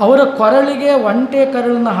 ಅವರ ಕೊರಳಿಗೆ ಒಂಟೆ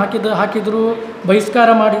ಕರಳನ್ನು ಹಾಕಿದರು, ಬಹಿಷ್ಕಾರ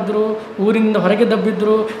ಮಾಡಿದರು, ಊರಿನಿಂದ ಹೊರಗೆ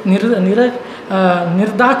ದಬ್ಬಿದ್ರು,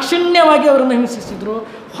 ನಿರ್ದಾಕ್ಷಿಣ್ಯವಾಗಿ ಅವರನ್ನು ಹಿಂಸಿಸಿದರು.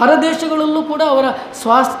 ಹೊರದೇಶಗಳಲ್ಲೂ ಕೂಡ ಅವರ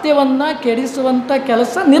ಸ್ವಾಸ್ಥ್ಯವನ್ನು ಕೆಡಿಸುವಂಥ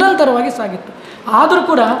ಕೆಲಸ ನಿರಂತರವಾಗಿ ಸಾಗಿತ್ತು. ಆದರೂ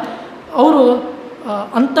ಕೂಡ ಅವರು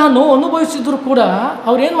ಅಂತಹ ನೋವು ಅನುಭವಿಸಿದ್ರು ಕೂಡ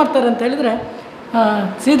ಅವ್ರು ಏನು ಮಾಡ್ತಾರೆ ಅಂತ ಹೇಳಿದರೆ,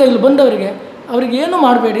 ಸೀದಾ ಇಲ್ಲಿ ಬಂದವರಿಗೆ ಅವ್ರಿಗೇನು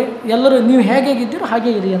ಮಾಡಬೇಡಿ, ಎಲ್ಲರೂ ನೀವು ಹೇಗಿದ್ದೀರೋ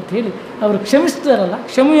ಹಾಗೇ ಇರಿ ಅಂತ ಹೇಳಿ ಅವರು ಕ್ಷಮಿಸ್ತಾರಲ್ಲ,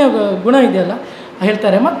 ಕ್ಷಮೆಯ ಗುಣ ಇದೆಯಲ್ಲ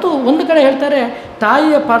ಹೇಳ್ತಾರೆ. ಮತ್ತು ಒಂದು ಕಡೆ ಹೇಳ್ತಾರೆ,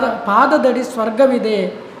 ತಾಯಿಯ ಪಾದದಡಿ ಸ್ವರ್ಗವಿದೆ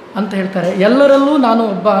ಅಂತ ಹೇಳ್ತಾರೆ. ಎಲ್ಲರಲ್ಲೂ ನಾನು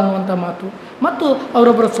ಒಬ್ಬ ಅನ್ನುವಂಥ ಮಾತು ಮತ್ತು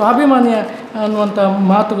ಅವರೊಬ್ಬರು ಸ್ವಾಭಿಮಾನಿಯ ಅನ್ನುವಂಥ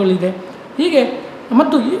ಮಾತುಗಳಿದೆ. ಹೀಗೆ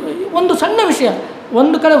ಮತ್ತು ಒಂದು ಸಣ್ಣ ವಿಷಯ,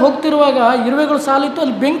 ಒಂದು ಕಡೆ ಹೋಗ್ತಿರುವಾಗ ಇರುವೆಗಳು ಸಾಲಿತ್ತು,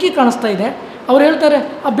 ಅಲ್ಲಿ ಬೆಂಕಿ ಕಾಣಿಸ್ತಾ ಇದೆ. ಅವ್ರು ಹೇಳ್ತಾರೆ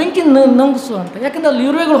ಆ ಬೆಂಕಿ ನಂಗಿಸು ಅಂತ, ಯಾಕಂದರೆ ಅಲ್ಲಿ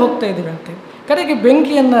ಇರುವೆಗಳು ಹೋಗ್ತಾ ಇದ್ದೀವಿ ಅಂತೇಳಿ. ಕಡೆಗೆ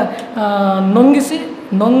ಬೆಂಕಿಯನ್ನು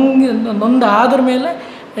ನೊಂದ ಆದ್ರ ಮೇಲೆ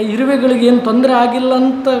ಇರುವೆಗಳಿಗೆ ಏನು ತೊಂದರೆ ಆಗಿಲ್ಲ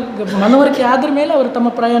ಅಂತ ಮನವರಿಕೆ ಆದ್ರ ಮೇಲೆ ಅವರು ತಮ್ಮ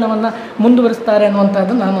ಪ್ರಯಾಣವನ್ನು ಮುಂದುವರಿಸ್ತಾರೆ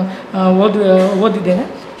ಅನ್ನುವಂಥದ್ದನ್ನು ನಾನು ಓದಿದ್ದೇನೆ.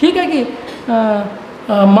 ಹೀಗಾಗಿ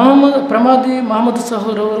ಪ್ರವಾದಿ ಮೊಹಮ್ಮದ್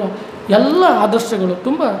ಸಹೋದರವರ ಎಲ್ಲ ಆದರ್ಶಗಳು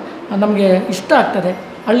ತುಂಬ ನಮಗೆ ಇಷ್ಟ ಆಗ್ತದೆ.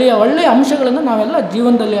 ಅಲ್ಲಿಯ ಒಳ್ಳೆಯ ಅಂಶಗಳನ್ನು ನಾವೆಲ್ಲ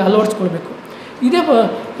ಜೀವನದಲ್ಲಿ ಅಳವಡಿಸ್ಕೊಳ್ಬೇಕು. ಇದೇ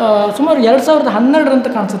ಸುಮಾರು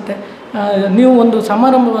 2012 ಕಾಣಿಸುತ್ತೆ, ನೀವು ಒಂದು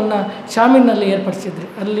ಸಮಾರಂಭವನ್ನು ಶಾಮೀನಲ್ಲಿ ಏರ್ಪಡಿಸಿದ್ರಿ.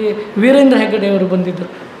 ಅಲ್ಲಿ ವೀರೇಂದ್ರ ಹೆಗ್ಗಡೆ ಅವರು ಬಂದಿದ್ದರು.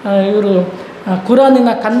 ಇವರು ಕುರಾನಿನ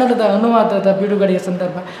ಕನ್ನಡದ ಅನುವಾದದ ಬಿಡುಗಡೆಯ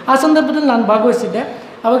ಸಂದರ್ಭ. ಆ ಸಂದರ್ಭದಲ್ಲಿ ನಾನು ಭಾಗವಹಿಸಿದ್ದೆ.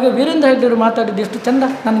 ಆವಾಗ ವೀರೇಂದ್ರ ಹೆಗ್ಗಡೆ ಮಾತಾಡಿದ್ದು ಎಷ್ಟು ಚೆಂದ,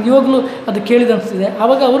 ನನಗೆ ಇವಾಗಲೂ ಅದು ಕೇಳಿದನಿಸ್ತಿದೆ.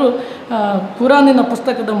 ಆವಾಗ ಅವರು ಕುರಾನಿನ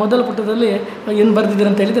ಪುಸ್ತಕದ ಮೊದಲ ಪುಟದಲ್ಲಿ ಏನು ಬರೆದಿದ್ರು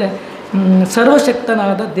ಅಂತ ಹೇಳಿದರೆ,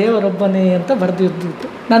 ಸರ್ವಶಕ್ತನಾದ ದೇವರೊಬ್ಬನೇ ಅಂತ ಬರೆದಿದ್ದು.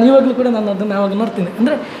 ನಾನು ಇವಾಗಲೂ ಕೂಡ ನಾನು ಅದನ್ನು ಆವಾಗ ನೋಡ್ತೀನಿ.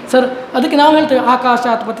 ಅಂದರೆ ಅದಕ್ಕೆ ನಾವು ಹೇಳ್ತೇವೆ,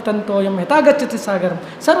 ಆಕಾಶಾತ್ ಪತಿತಂತೋಯಂ ಯಥಾಗಚ್ಚತಿ ಸಾಗರಂ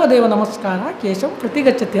ಸರ್ವದೇವ ನಮಸ್ಕಾರ ಕೇಶವ್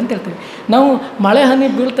ಪ್ರತಿಗಚ್ಚತಿ ಅಂತ ಹೇಳ್ತೇವೆ. ನಾವು ಮಳೆ ಹನಿ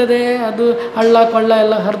ಬೀಳ್ತದೆ, ಅದು ಹಳ್ಳ ಕೊಳ್ಳ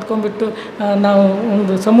ಎಲ್ಲ ಹರಿದ್ಕೊಂಡ್ಬಿಟ್ಟು ನಾವು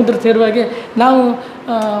ಒಂದು ಸಮುದ್ರ ಸೇರುವಾಗೆ ನಾವು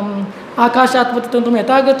ಆಕಾಶಾತ್ ಪತಿತಂತೋಯಂ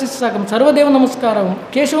ಯಥಾಗಚ್ಚತಿ ಸಾಗರಂ ಸರ್ವದೇವ ನಮಸ್ಕಾರಂ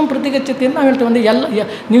ಕೇಶವಂ ಪ್ರತಿಗಚ್ಚತಿ ಅಂತ ನಾವು ಹೇಳ್ತೇವೆ. ಅಂದರೆ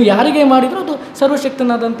ನೀವು ಯಾರಿಗೆ ಮಾಡಿದರೂ ಅದು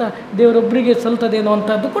ಸರ್ವಶಕ್ತನಾದಂಥ ದೇವರೊಬ್ಬರಿಗೆ ಸಲ್ತದೆ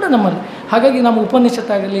ಅನ್ನುವಂಥದ್ದು ಕೂಡ ನಮ್ಮಲ್ಲಿ. ಹಾಗಾಗಿ ನಮ್ಮ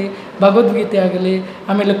ಉಪನಿಷತ್ತಾಗಲಿ, ಭಗವದ್ಗೀತೆ ಆಗಲಿ,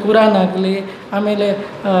 ಆಮೇಲೆ ಕುರಾನ್ ಆಗಲಿ, ಆಮೇಲೆ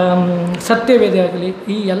ಸತ್ಯವೇದ ಆಗಲಿ,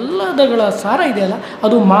 ಈ ಎಲ್ಲದಗಳ ಸಾರ ಇದೆಯಲ್ಲ,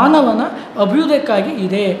 ಅದು ಮಾನವನ ಅಭ್ಯುದಯಕ್ಕಾಗಿ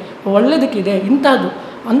ಇದೆ, ಒಳ್ಳೆಯದಕ್ಕಿದೆ.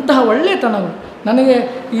 ಅಂತಹ ಒಳ್ಳೆಯತನಗಳು ನನಗೆ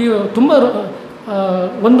ಈ ತುಂಬ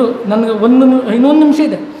ನನಗೆ ಇನ್ನೊಂದು ನಿಮಿಷ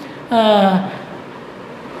ಇದೆ.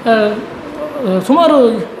 ಸುಮಾರು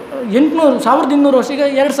 1200 ವರ್ಷ, ಈಗ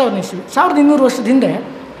 2000 ಇಸ್ವಿ, 1200 ವರ್ಷದ ಹಿಂದೆ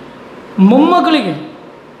ಮೊಮ್ಮಗಳಿಗೆ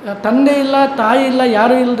ತಂದೆ ಇಲ್ಲ, ತಾಯಿ ಇಲ್ಲ,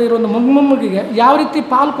 ಯಾರೂ ಇಲ್ಲದೆ ಇರೋ ಒಂದು ಮೊಮ್ಮಗಿಗೆ ಯಾವ ರೀತಿ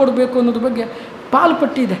ಪಾಲು ಕೊಡಬೇಕು ಅನ್ನೋದ್ರ ಬಗ್ಗೆ ಪಾಲು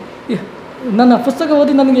ಪಟ್ಟಿ ಇದೆ. ನನ್ನ ಪುಸ್ತಕ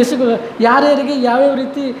ಓದಿ ನನಗೆ ಯಾರ್ಯಾರಿಗೆ ಯಾವ್ಯಾವ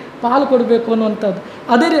ರೀತಿ ಪಾಲು ಕೊಡಬೇಕು ಅನ್ನುವಂಥದ್ದು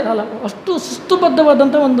ಅದೇ ಅಲ್ಲ, ಅಷ್ಟು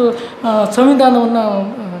ಶಿಸ್ತುಬದ್ಧವಾದಂಥ ಒಂದು ಸಂವಿಧಾನವನ್ನು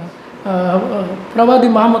ಪ್ರವಾದಿ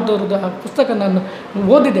ಮೊಹಮ್ಮದ್ ಅವ್ರದ್ದು ಆ ಪುಸ್ತಕ ನಾನು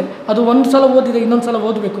ಓದಿದೆ. ಅದು ಒಂದು ಸಲ ಓದಿದೆ, ಇನ್ನೊಂದು ಸಲ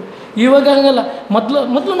ಓದಬೇಕು. ಇವಾಗ ಹಾಗಲ್ಲ,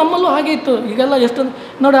 ಮೊದಲು ನಮ್ಮಲ್ಲೂ ಹಾಗೆ ಇತ್ತು. ಈಗೆಲ್ಲ ಎಷ್ಟೊಂದು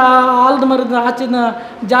ನೋಡಿ, ಆ ಆಲದ ಮರದ ಆಚಿನ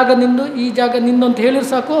ಜಾಗ ನಿಂದು, ಈ ಜಾಗ ನಿಂದು ಅಂತ ಹೇಳಿದ್ರೆ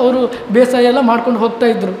ಸಾಕು, ಅವರು ಬೇಸಾಯ ಎಲ್ಲ ಮಾಡ್ಕೊಂಡು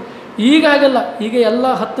ಹೋಗ್ತಾಯಿದ್ರು. ಈಗ ಹಾಗಲ್ಲ, ಈಗ ಎಲ್ಲ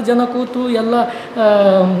 10 ಜನ ಕೂತು ಎಲ್ಲ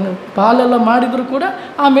ಪಾಲೆಲ್ಲ ಮಾಡಿದರೂ ಕೂಡ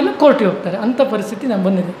ಆಮೇಲೆ ಕೋರ್ಟಿಗೆ ಹೋಗ್ತಾರೆ. ಅಂಥ ಪರಿಸ್ಥಿತಿ ನಾನು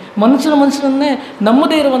ಬಂದಿದೆ. ಮನುಷ್ಯನನ್ನೇ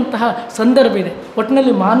ನಮ್ಮದೇ ಇರುವಂತಹ ಸಂದರ್ಭ ಇದೆ.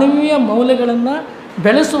 ಒಟ್ಟಿನಲ್ಲಿ ಮಾನವೀಯ ಮೌಲ್ಯಗಳನ್ನು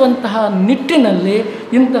ಬೆಳೆಸುವಂತಹ ನಿಟ್ಟಿನಲ್ಲಿ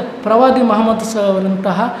ಇಂಥ ಪ್ರವಾದಿ ಮೊಹಮ್ಮದ್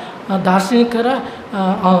ಅವರಂತಹ ದಾರ್ಶನಿಕರ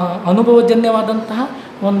ಅನುಭವಜನ್ಯವಾದಂತಹ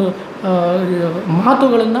ಒಂದು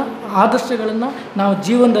ಮಾತುಗಳನ್ನು, ಆದರ್ಶಗಳನ್ನು ನಾವು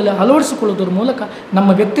ಜೀವನದಲ್ಲಿ ಅಳವಡಿಸಿಕೊಳ್ಳೋದ್ರ ಮೂಲಕ ನಮ್ಮ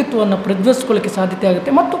ವ್ಯಕ್ತಿತ್ವವನ್ನು ಪ್ರಜ್ವಲಿಸ್ಕೊಳ್ಳಿಕ್ಕೆ ಸಾಧ್ಯತೆ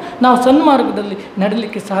ಆಗುತ್ತೆ ಮತ್ತು ನಾವು ಸನ್ಮಾರ್ಗದಲ್ಲಿ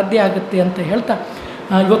ನಡೀಲಿಕ್ಕೆ ಸಾಧ್ಯ ಆಗುತ್ತೆ ಅಂತ ಹೇಳ್ತಾ,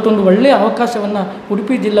 ಇವತ್ತೊಂದು ಒಳ್ಳೆಯ ಅವಕಾಶವನ್ನು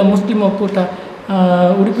ಉಡುಪಿ ಜಿಲ್ಲಾ ಮುಸ್ಲಿಂ ಒಕ್ಕೂಟ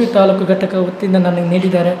ಉಡುಪಿ ತಾಲೂಕು ಘಟಕ ವತಿಯಿಂದ ನನಗೆ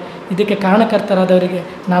ನೀಡಿದ್ದಾರೆ. ಇದಕ್ಕೆ ಕಾರಣಕರ್ತರಾದವರಿಗೆ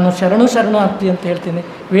ನಾನು ಶರಣಾರ್ಥಿ ಅಂತ ಹೇಳ್ತೀನಿ.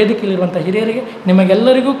 ವೇದಿಕೆಯಲ್ಲಿರುವಂಥ ಹಿರಿಯರಿಗೆ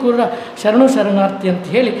ನಿಮಗೆಲ್ಲರಿಗೂ ಕೂಡ ಶರಣಾರ್ಥಿ ಅಂತ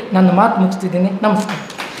ಹೇಳಿ ನನ್ನ ಮಾತು ಮುಗಿಸ್ತಿದ್ದೀನಿ. ನಮಸ್ಕಾರ.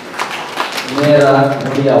 ನೇರ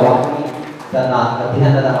ನುಡಿಯ ವಾಕ್ಮಿ ತನ್ನ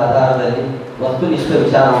ಅಧ್ಯಯನದ ಆಧಾರದಲ್ಲಿ ವಸ್ತುನಿಷ್ಠ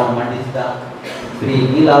ವಿಚಾರವನ್ನು ಮಂಡಿಸಿದ ಶ್ರೀ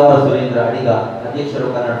ನೀಲಾವರ ಸುರೇಂದ್ರ ಅಡಿಗ, ಅಧ್ಯಕ್ಷರು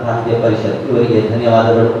ಕನ್ನಡ ಸಾಹಿತ್ಯ ಪರಿಷತ್, ಇವರಿಗೆ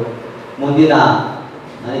ಧನ್ಯವಾದಗಳು. ಮುಂದಿನ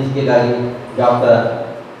ಅನಿಸಿಕೆಗಾಗಿ ಡಾಕ್ಟರ್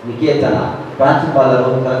ನಿಕೇತನ,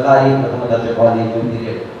 ಪ್ರಾಂಶುಪಾಲರು, ಸರ್ಕಾರಿ ಪ್ರಥಮ ದರ್ಜೆ ಕಾಲೇಜು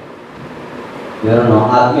ಹಿರಿಯರು, ಇವರನ್ನು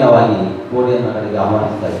ಆತ್ಮೀಯವಾಗಿ ಪೋಡಿಯಂ ಕಡೆಗೆ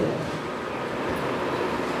ಆಹ್ವಾನಿಸ್ತಾ ಇದ್ದಾರೆ.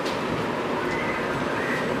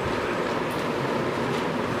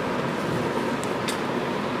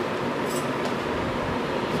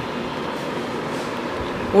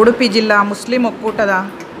 ಉಡುಪಿ ಜಿಲ್ಲಾ ಮುಸ್ಲಿಂ ಒಕ್ಕೂಟದ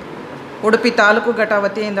ಉಡುಪಿ ತಾಲೂಕು ಘಟ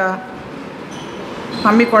ವತಿಯಿಂದ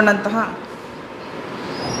ಹಮ್ಮಿಕೊಂಡಂತಹ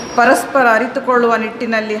ಪರಸ್ಪರ ಅರಿತುಕೊಳ್ಳುವ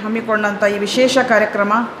ನಿಟ್ಟಿನಲ್ಲಿ ಹಮ್ಮಿಕೊಂಡಂಥ ಈ ವಿಶೇಷ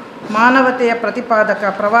ಕಾರ್ಯಕ್ರಮ, ಮಾನವತೆಯ ಪ್ರತಿಪಾದಕ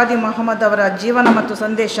ಪ್ರವಾದಿ ಮೊಹಮ್ಮದ್ ಅವರ ಜೀವನ ಮತ್ತು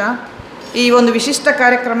ಸಂದೇಶ. ಈ ಒಂದು ವಿಶಿಷ್ಟ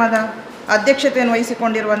ಕಾರ್ಯಕ್ರಮದ ಅಧ್ಯಕ್ಷತೆಯನ್ನು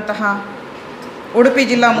ವಹಿಸಿಕೊಂಡಿರುವಂತಹ ಉಡುಪಿ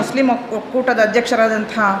ಜಿಲ್ಲಾ ಮುಸ್ಲಿಂ ಒಕ್ಕೂಟದ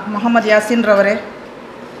ಅಧ್ಯಕ್ಷರಾದಂತಹ ಮೊಹಮ್ಮದ್ ಯಾಸೀನ್ ರವರೇ,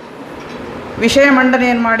 ವಿಷಯ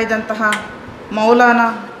ಮಂಡನೆಯನ್ನು ಮಾಡಿದಂತಹ ಮೌಲಾನಾ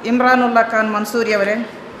ಇಮ್ರಾನುಲ್ಲಾ ಖಾನ್ ಮನ್ಸೂರಿ ಅವರೇ,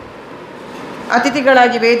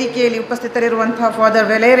 ಅತಿಥಿಗಳಾಗಿ ವೇದಿಕೆಯಲ್ಲಿ ಉಪಸ್ಥಿತರಿರುವಂತಹ ಫಾದರ್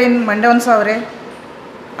ವೆಲೇರಿನ್ ಮಂಡೋನ್ಸ ಅವರೇ,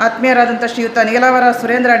 ಆತ್ಮೀಯರಾದಂಥ ಶ್ರೀಯುತ ನೀಲಾವರ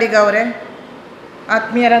ಸುರೇಂದ್ರ ಅಡಿಗ ಅವರೇ,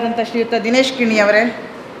 ಆತ್ಮೀಯರಾದಂಥ ಶ್ರೀಯುತ ದಿನೇಶ್ ಕಿಣಿ ಅವರೇ,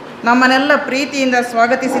 ನಮ್ಮನ್ನೆಲ್ಲ ಪ್ರೀತಿಯಿಂದ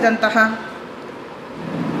ಸ್ವಾಗತಿಸಿದಂತಹ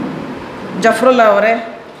ಜಫ್ರುಲ್ಲಾ ಅವರೇ,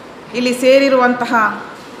 ಇಲ್ಲಿ ಸೇರಿರುವಂತಹ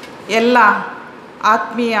ಎಲ್ಲ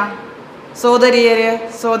ಆತ್ಮೀಯ ಸೋದರಿಯರೇ,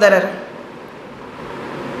 ಸೋದರರೇ,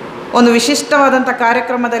 ಒಂದು ವಿಶಿಷ್ಟವಾದಂಥ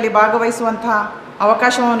ಕಾರ್ಯಕ್ರಮದಲ್ಲಿ ಭಾಗವಹಿಸುವಂತಹ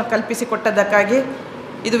ಅವಕಾಶವನ್ನು ಕಲ್ಪಿಸಿಕೊಟ್ಟದ್ದಕ್ಕಾಗಿ,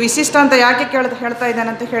 ಇದು ವಿಶಿಷ್ಟ ಅಂತ ಯಾಕೆ ಹೇಳ್ತಾ ಇದ್ದೇನೆ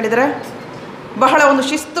ಅಂತ ಹೇಳಿದರೆ, ಬಹಳ ಒಂದು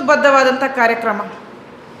ಶಿಸ್ತುಬದ್ಧವಾದಂಥ ಕಾರ್ಯಕ್ರಮ.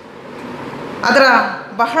 ಅದರ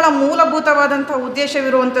ಬಹಳ ಮೂಲಭೂತವಾದಂಥ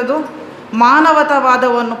ಉದ್ದೇಶವಿರುವಂಥದ್ದು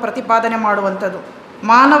ಮಾನವತಾವಾದವನ್ನು ಪ್ರತಿಪಾದನೆ ಮಾಡುವಂಥದ್ದು.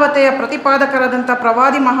 ಮಾನವತೆಯ ಪ್ರತಿಪಾದಕರಾದಂಥ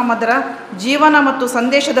ಪ್ರವಾದಿ ಮೊಹಮ್ಮದರ ಜೀವನ ಮತ್ತು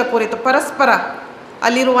ಸಂದೇಶದ ಕುರಿತು ಪರಸ್ಪರ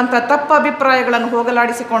ಅಲ್ಲಿರುವಂಥ ತಪ್ಪು ಅಭಿಪ್ರಾಯಗಳನ್ನು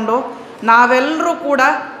ಹೋಗಲಾಡಿಸಿಕೊಂಡು ನಾವೆಲ್ಲರೂ ಕೂಡ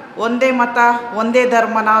ಒಂದೇ ಮತ, ಒಂದೇ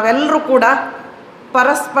ಧರ್ಮ, ನಾವೆಲ್ಲರೂ ಕೂಡ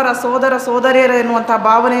ಪರಸ್ಪರ ಸೋದರ ಸೋದರಿಯರು ಎನ್ನುವಂಥ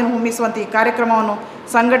ಭಾವನೆಯನ್ನು ಹೊಮ್ಮಿಸುವಂಥ ಈ ಕಾರ್ಯಕ್ರಮವನ್ನು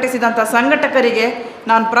ಸಂಘಟಿಸಿದಂಥ ಸಂಘಟಕರಿಗೆ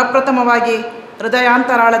ನಾನು ಪ್ರಪ್ರಥಮವಾಗಿ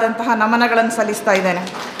ಹೃದಯಾಂತರಾಳದಂತಹ ನಮನಗಳನ್ನು ಸಲ್ಲಿಸ್ತಾ ಇದ್ದೇನೆ.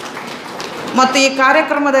 ಮತ್ತು ಈ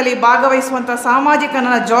ಕಾರ್ಯಕ್ರಮದಲ್ಲಿ ಭಾಗವಹಿಸುವಂಥ ಸಾಮಾಜಿಕ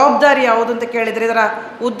ನನ್ನ ಜವಾಬ್ದಾರಿ ಯಾವುದು ಅಂತ ಕೇಳಿದರೆ, ಇದರ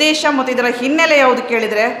ಉದ್ದೇಶ ಮತ್ತು ಇದರ ಹಿನ್ನೆಲೆ ಯಾವುದು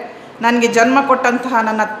ಕೇಳಿದರೆ, ನನಗೆ ಜನ್ಮ ಕೊಟ್ಟಂತಹ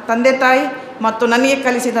ನನ್ನ ತಂದೆ ತಾಯಿ ಮತ್ತು ನನಗೆ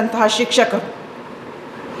ಕಲಿಸಿದಂತಹ ಶಿಕ್ಷಕರು,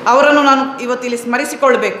 ಅವರನ್ನು ನಾನು ಇವತ್ತಿಲ್ಲಿ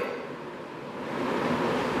ಸ್ಮರಿಸಿಕೊಳ್ಬೇಕು.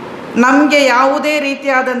 ನಮಗೆ ಯಾವುದೇ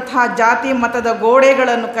ರೀತಿಯಾದಂತಹ ಜಾತಿ ಮತದ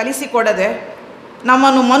ಗೋಡೆಗಳನ್ನು ಕಲಿಸಿಕೊಡದೆ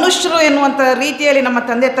ನಮ್ಮನ್ನು ಮನುಷ್ಯರು ಎನ್ನುವಂಥ ರೀತಿಯಲ್ಲಿ ನಮ್ಮ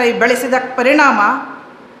ತಂದೆ ತಾಯಿ ಬೆಳೆಸಿದ ಪರಿಣಾಮ,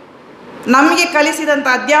 ನಮಗೆ ಕಲಿಸಿದಂಥ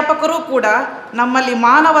ಅಧ್ಯಾಪಕರು ಕೂಡ ನಮ್ಮಲ್ಲಿ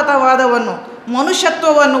ಮಾನವತಾವಾದವನ್ನು,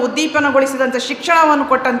 ಮನುಷ್ಯತ್ವವನ್ನು ಉದ್ದೀಪನಗೊಳಿಸಿದಂಥ ಶಿಕ್ಷಣವನ್ನು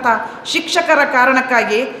ಕೊಟ್ಟಂಥ ಶಿಕ್ಷಕರ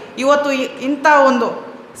ಕಾರಣಕ್ಕಾಗಿ ಇವತ್ತು ಇಂಥ ಒಂದು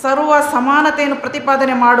ಸರ್ವ ಸಮಾನತೆಯನ್ನು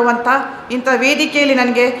ಪ್ರತಿಪಾದನೆ ಮಾಡುವಂಥ ಇಂಥ ವೇದಿಕೆಯಲ್ಲಿ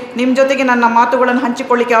ನನಗೆ ನಿಮ್ಮ ಜೊತೆಗೆ ನನ್ನ ಮಾತುಗಳನ್ನು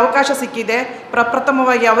ಹಂಚಿಕೊಳ್ಳಿಕ್ಕೆ ಅವಕಾಶ ಸಿಕ್ಕಿದೆ.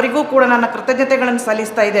 ಪ್ರಪ್ರಥಮವಾಗಿ ಅವರಿಗೂ ಕೂಡ ನನ್ನ ಕೃತಜ್ಞತೆಗಳನ್ನು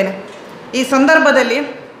ಸಲ್ಲಿಸ್ತಾ ಇದ್ದೇನೆ. ಈ ಸಂದರ್ಭದಲ್ಲಿ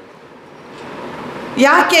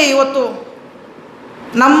ಯಾಕೆ ಇವತ್ತು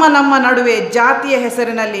ನಮ್ಮ ನಡುವೆ ಜಾತಿಯ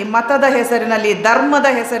ಹೆಸರಿನಲ್ಲಿ, ಮತದ ಹೆಸರಿನಲ್ಲಿ, ಧರ್ಮದ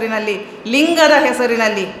ಹೆಸರಿನಲ್ಲಿ, ಲಿಂಗದ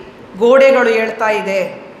ಹೆಸರಿನಲ್ಲಿ ಗೋಡೆಗಳು ಏಳ್ತಾ ಇದೆ?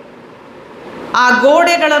 ಆ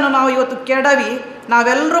ಗೋಡೆಗಳನ್ನು ನಾವು ಇವತ್ತು ಕೆಡವಿ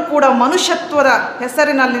ನಾವೆಲ್ಲರೂ ಕೂಡ ಮನುಷ್ಯತ್ವದ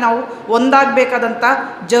ಹೆಸರಿನಲ್ಲಿ ನಾವು ಒಂದಾಗಬೇಕಾದಂಥ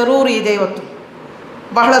ಜರೂರಿ ಇದೆ ಇವತ್ತು.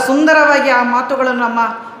 ಬಹಳ ಸುಂದರವಾಗಿ ಆ ಮಾತುಗಳನ್ನು ನಮ್ಮ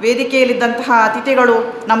ವೇದಿಕೆಯಲ್ಲಿದ್ದಂತಹ ಅತಿಥಿಗಳು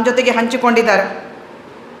ನಮ್ಮ ಜೊತೆಗೆ ಹಂಚಿಕೊಂಡಿದ್ದಾರೆ.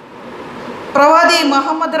 ಪ್ರವಾದಿ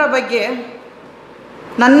ಮೊಹಮ್ಮದರ ಬಗ್ಗೆ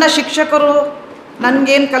ನನ್ನ ಶಿಕ್ಷಕರು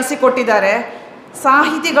ನನಗೇನು ಕಲಿಸಿಕೊಟ್ಟಿದ್ದಾರೆ,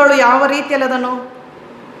 ಸಾಹಿತಿಗಳು ಯಾವ ರೀತಿಯಲ್ಲಿ ಅದನ್ನು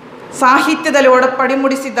ಸಾಹಿತ್ಯದಲ್ಲಿ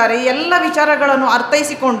ಪಡಿಮೂಡಿಸಿದ್ದಾರೆ, ಈ ಎಲ್ಲ ವಿಚಾರಗಳನ್ನು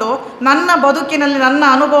ಅರ್ಥೈಸಿಕೊಂಡು ನನ್ನ ಬದುಕಿನಲ್ಲಿ, ನನ್ನ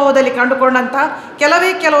ಅನುಭವದಲ್ಲಿ ಕಂಡುಕೊಂಡಂಥ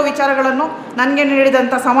ಕೆಲವು ವಿಚಾರಗಳನ್ನು ನನಗೆ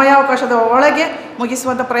ನೀಡಿದಂಥ ಸಮಯಾವಕಾಶದ ಒಳಗೆ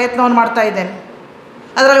ಮುಗಿಸುವಂಥ ಪ್ರಯತ್ನವನ್ನು ಮಾಡ್ತಾ ಇದ್ದೇನೆ.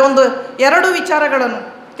 ಅದರಲ್ಲಿ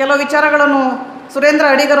ಕೆಲವು ವಿಚಾರಗಳನ್ನು ಸುರೇಂದ್ರ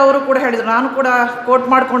ಅಡಿಗರವರು ಕೂಡ ಹೇಳಿದರು, ನಾನು ಕೂಡ ಕೋಟ್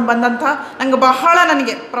ಮಾಡ್ಕೊಂಡು ಬಂದಂಥ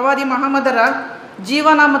ನನಗೆ ಪ್ರವಾದಿ ಮೊಹಮ್ಮದರ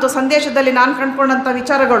ಜೀವನ ಮತ್ತು ಸಂದೇಶದಲ್ಲಿ ನಾನು ಕಂಡುಕೊಂಡಂಥ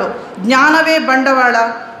ವಿಚಾರಗಳು, ಜ್ಞಾನವೇ ಬಂಡವಾಳ,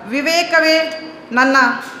 ವಿವೇಕವೇ ನನ್ನ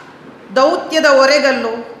ದೌತ್ಯದ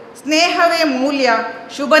ಒರೆಗಲ್ಲು, ಸ್ನೇಹವೇ ಮೂಲ್ಯ,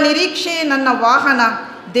 ಶುಭ ನಿರೀಕ್ಷೆಯೇ ನನ್ನ ವಾಹನ,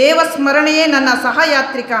 ದೇವಸ್ಮರಣೆಯೇ ನನ್ನ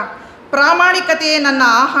ಸಹಯಾತ್ರಿಕ, ಪ್ರಾಮಾಣಿಕತೆಯೇ ನನ್ನ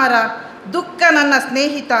ಆಹಾರ, ದುಃಖ ನನ್ನ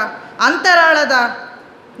ಸ್ನೇಹಿತ, ಅಂತರಾಳದ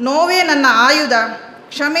ನೋವೇ ನನ್ನ ಆಯುಧ,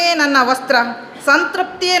 ಕ್ಷಮೆಯೇ ನನ್ನ ವಸ್ತ್ರ,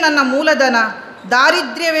 ಸಂತೃಪ್ತಿಯೇ ನನ್ನ ಮೂಲಧನ,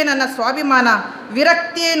 ದಾರಿದ್ರ್ಯವೇ ನನ್ನ ಸ್ವಾಭಿಮಾನ,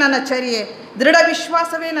 ವಿರಕ್ತಿಯೇ ನನ್ನ ಚರ್ಯೆ, ದೃಢ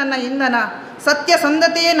ವಿಶ್ವಾಸವೇ ನನ್ನ ಇಂಧನ,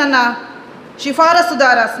 ಸತ್ಯಸಂಧತೆಯೇ ನನ್ನ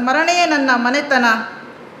ಶಿಫಾರಸುದಾರ, ಸ್ಮರಣೆಯೇ ನನ್ನ ಮನೆತನ,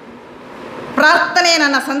 ಪ್ರಾರ್ಥನೆ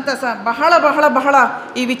ನನ್ನ ಸಂತಸ. ಬಹಳ ಬಹಳ ಬಹಳ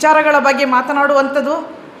ಈ ವಿಚಾರಗಳ ಬಗ್ಗೆ ಮಾತನಾಡುವಂಥದ್ದು,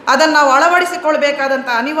 ಅದನ್ನು ನಾವು ಅಳವಡಿಸಿಕೊಳ್ಬೇಕಾದಂಥ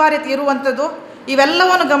ಅನಿವಾರ್ಯತೆ ಇರುವಂಥದ್ದು.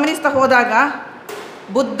 ಇವೆಲ್ಲವನ್ನು ಗಮನಿಸ್ತಾ ಹೋದಾಗ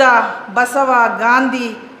ಬುದ್ಧ, ಬಸವ, ಗಾಂಧಿ,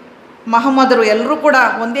 ಮಹಮ್ಮದರು ಎಲ್ಲರೂ ಕೂಡ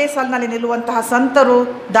ಒಂದೇ ಸಾಲಿನಲ್ಲಿ ನಿಲ್ಲುವಂತಹ ಸಂತರು,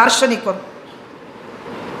 ದಾರ್ಶನಿಕರು.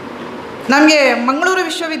 ನಮಗೆ ಮಂಗಳೂರು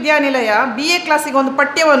ವಿಶ್ವವಿದ್ಯಾನಿಲಯ BA ಕ್ಲಾಸಿಗೆ ಒಂದು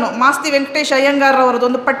ಪಠ್ಯವನ್ನು, ಮಾಸ್ತಿ ವೆಂಕಟೇಶ್ ಅಯ್ಯಂಗಾರ್ ಅವರದ್ದು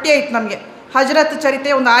ಒಂದು ಪಠ್ಯ ಇತ್ತು ನಮಗೆ, ಹಜರತ್ ಚರಿತೆ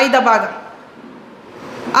ಒಂದು ಆಯ್ದ ಭಾಗ.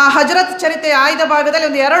 ಆ ಹಜರತ್ ಚರಿತೆಯ ಆಯ್ದ ಭಾಗದಲ್ಲಿ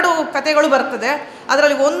ಒಂದು 2 ಕಥೆಗಳು ಬರ್ತದೆ.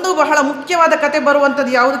 ಅದರಲ್ಲಿ ಒಂದು ಬಹಳ ಮುಖ್ಯವಾದ ಕತೆ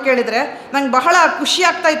ಬರುವಂಥದ್ದು ಯಾವುದು ಕೇಳಿದರೆ ನಂಗೆ ಬಹಳ ಖುಷಿ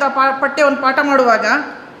ಆಗ್ತಾ ಇತ್ತು ಆ ಪಠ್ಯವನ್ನು ಪಾಠ ಮಾಡುವಾಗ.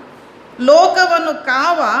 ಲೋಕವನ್ನು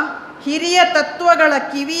ಕಾವ ಹಿರಿಯ ತತ್ವಗಳ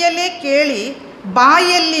ಕಿವಿಯಲ್ಲೇ ಕೇಳಿ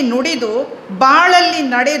ಬಾಯಲ್ಲಿ ನುಡಿದು ಬಾಳಲ್ಲಿ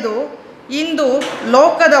ನಡೆದು ಇಂದು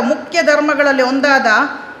ಲೋಕದ ಮುಖ್ಯ ಧರ್ಮಗಳಲ್ಲಿ ಒಂದಾದ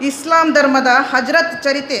ಇಸ್ಲಾಂ ಧರ್ಮದ ಹಜರತ್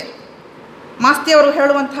ಚರಿತೆ, ಮಾಸ್ತಿಯವರು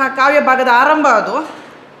ಹೇಳುವಂತಹ ಕಾವ್ಯ ಭಾಗದ ಆರಂಭ ಅದು.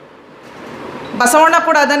 ಬಸವಣ್ಣ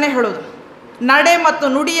ಕೂಡ ಅದನ್ನೇ ಹೇಳೋದು, ನಡೆ ಮತ್ತು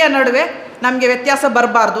ನುಡಿಯ ನಡುವೆ ನಮಗೆ ವ್ಯತ್ಯಾಸ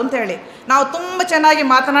ಬರಬಾರ್ದು ಅಂತ ಹೇಳಿ. ನಾವು ತುಂಬ ಚೆನ್ನಾಗಿ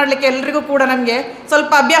ಮಾತನಾಡಲಿಕ್ಕೆ ಎಲ್ರಿಗೂ ಕೂಡ ನಮಗೆ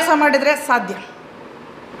ಸ್ವಲ್ಪ ಅಭ್ಯಾಸ ಮಾಡಿದರೆ ಸಾಧ್ಯ.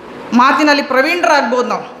 ಮಾತಿನಲ್ಲಿ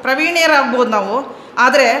ಪ್ರವೀಣ್ಯರಾಗ್ಬೋದು ನಾವು.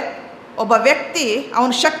 ಆದರೆ ಒಬ್ಬ ವ್ಯಕ್ತಿ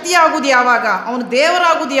ಅವನು ಶಕ್ತಿಯಾಗುವುದು ಯಾವಾಗ, ಅವನು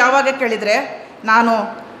ದೇವರಾಗುವುದು ಯಾವಾಗ ಕೇಳಿದರೆ, ನಾನು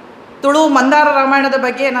ತುಳು ಮಂದಾರ ರಾಮಾಯಣದ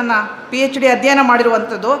ಬಗ್ಗೆ ನನ್ನ PhD ಅಧ್ಯಯನ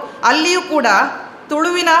ಮಾಡಿರುವಂಥದ್ದು. ಅಲ್ಲಿಯೂ ಕೂಡ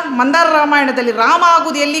ತುಳುವಿನ ಮಂದಾರ ರಾಮಾಯಣದಲ್ಲಿ ರಾಮ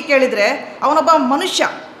ಆಗುವುದು ಎಲ್ಲಿ ಕೇಳಿದರೆ, ಅವನೊಬ್ಬ ಮನುಷ್ಯ.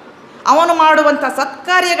 ಅವನು ಮಾಡುವಂಥ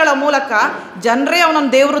ಸತ್ಕಾರ್ಯಗಳ ಮೂಲಕ ಜನರೇ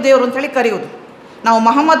ಅವನನ್ನು ದೇವರು ಅಂತೇಳಿ ಕರೆಯುವುದು. ನಾವು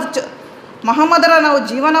ಮಹಮ್ಮದರ ನಾವು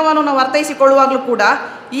ಜೀವನವನ್ನು ನಾವು ಅರ್ಥೈಸಿಕೊಳ್ಳುವಾಗಲೂ ಕೂಡ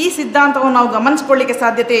ಈ ಸಿದ್ಧಾಂತವನ್ನು ನಾವು ಗಮನಿಸಿಕೊಳ್ಳಿಕ್ಕೆ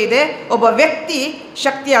ಸಾಧ್ಯತೆ ಇದೆ. ಒಬ್ಬ ವ್ಯಕ್ತಿ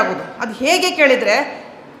ಶಕ್ತಿಯಾಗುವುದು ಅದು ಹೇಗೆ ಕೇಳಿದರೆ,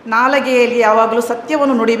 ನಾಲಿಗೆಯಲ್ಲಿ ಯಾವಾಗಲೂ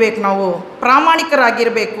ಸತ್ಯವನ್ನು ನುಡಿಬೇಕು, ನಾವು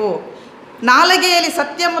ಪ್ರಾಮಾಣಿಕರಾಗಿರಬೇಕು. ನಾಲಿಗೆಯಲ್ಲಿ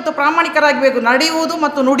ಸತ್ಯ ಮತ್ತು ಪ್ರಾಮಾಣಿಕರಾಗಬೇಕು, ನಡೆಯುವುದು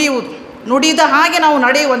ಮತ್ತು ನುಡಿದ ಹಾಗೆ ನಾವು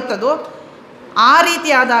ನಡೆಯುವಂಥದ್ದು. ಆ ರೀತಿ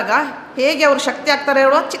ಆದಾಗ ಹೇಗೆ ಅವರು ಶಕ್ತಿ ಆಗ್ತಾರೆ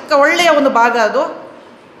ಹೇಳುವ ಚಿಕ್ಕ ಒಳ್ಳೆಯ ಒಂದು ಭಾಗ ಅದು.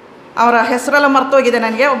 ಅವರ ಹೆಸರೆಲ್ಲ ಮರ್ತೋಗಿದೆ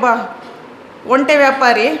ನನಗೆ. ಒಬ್ಬ ಒಂಟೆ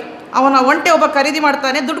ವ್ಯಾಪಾರಿ, ಅವನ ಒಂಟೆ ಒಬ್ಬ ಖರೀದಿ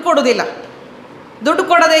ಮಾಡ್ತಾನೆ, ದುಡ್ಡು ಕೊಡೋದಿಲ್ಲ. ದುಡ್ಡು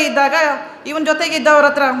ಕೊಡದೇ ಇದ್ದಾಗ ಇವನ ಜೊತೆಗಿದ್ದವ್ರ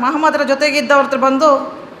ಹತ್ರ, ಮಹಮ್ಮದರ ಜೊತೆಗಿದ್ದವ್ರ ಹತ್ರ ಬಂದು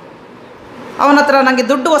ಅವನ ಹತ್ರ ನನಗೆ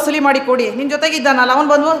ದುಡ್ಡು ವಸೂಲಿ ಮಾಡಿ ಕೊಡಿ, ನಿನ್ನ ಜೊತೆಗಿದ್ದಾನಲ್ಲ ಅವನು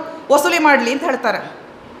ಬಂದು ವಸೂಲಿ ಮಾಡಲಿ ಅಂತ ಹೇಳ್ತಾರೆ.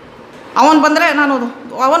 ಅವನು ಬಂದರೆ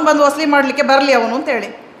ಅವನು ಬಂದು ವಸೂಲಿ ಮಾಡಲಿಕ್ಕೆ ಬರಲಿ ಅವನು ಅಂತೇಳಿ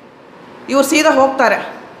ಇವ್ರು ಸೀದಾ ಹೋಗ್ತಾರೆ.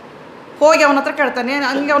 ಹೋಗಿ ಅವನ ಹತ್ರ ಕೇಳ್ತಾನೆ,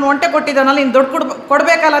 ನನಗೆ ಅವನು ಒಂಟೆ ಕೊಟ್ಟಿದ್ದಾನಲ್ಲ, ನೀನು ದುಡ್ಡು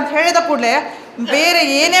ಕೊಡಬೇಕಲ್ಲ ಅಂತ ಹೇಳಿದ ಕೂಡಲೇ ಬೇರೆ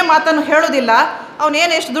ಏನೇ ಮಾತನ್ನು ಹೇಳೋದಿಲ್ಲ,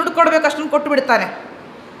 ಅವನೇನು ಎಷ್ಟು ದುಡ್ಡು ಕೊಡಬೇಕು ಅಷ್ಟನ್ನು ಕೊಟ್ಟು ಬಿಡ್ತಾನೆ.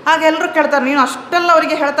 ಆಗ ಎಲ್ಲರೂ ಕೇಳ್ತಾರೆ, ನೀನು ಅಷ್ಟೆಲ್ಲ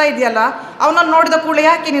ಅವರಿಗೆ ಹೇಳ್ತಾ ಇದೆಯಲ್ಲ, ಅವನನ್ನು ನೋಡಿದ ಕೂಡಲೇ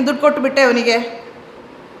ಯಾಕೆ ನೀನು ದುಡ್ಡು ಕೊಟ್ಟು ಬಿಟ್ಟೆ ಅವನಿಗೆ?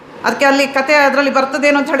 ಅದಕ್ಕೆ ಅಲ್ಲಿ ಕತೆ ಅದರಲ್ಲಿ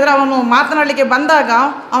ಬರ್ತದೇನು ಅಂತ ಹೇಳಿದ್ರೆ, ಅವನು ಮಾತನಾಡಲಿಕ್ಕೆ ಬಂದಾಗ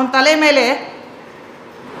ಅವನ ತಲೆ ಮೇಲೆ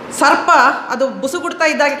ಸರ್ಪ ಅದು ಬುಸುಗುಡ್ತಾ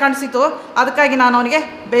ಇದ್ದಾಗೆ ಕಾಣಿಸಿತು. ಅದಕ್ಕಾಗಿ ನಾನು ಅವನಿಗೆ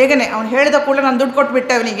ಬೇಗನೆ ಅವನು ಹೇಳಿದ ಕೂಡಲೇ ನಾನು ದುಡ್ಡು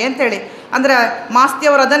ಕೊಟ್ಟುಬಿಟ್ಟೆ ಅವನಿಗೆ ಅಂತೇಳಿ. ಅಂದರೆ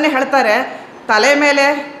ಮಾಸ್ತಿಯವರು ಅದನ್ನೇ ಹೇಳ್ತಾರೆ, ತಲೆ ಮೇಲೆ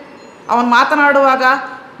ಅವನು ಮಾತನಾಡುವಾಗ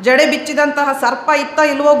ಜಡೆ ಬಿಚ್ಚಿದಂತಹ ಸರ್ಪ ಇತ್ತೋ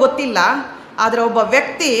ಇಲ್ವೋ ಗೊತ್ತಿಲ್ಲ, ಆದರೆ ಒಬ್ಬ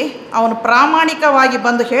ವ್ಯಕ್ತಿ ಅವನು ಪ್ರಾಮಾಣಿಕವಾಗಿ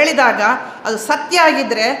ಬಂದು ಹೇಳಿದಾಗ ಅದು ಸತ್ಯ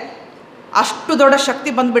ಆಗಿದ್ದರೆ ಅಷ್ಟು ದೊಡ್ಡ ಶಕ್ತಿ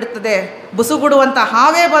ಬಂದುಬಿಡ್ತದೆ. ಬುಸುಗುಡುವಂಥ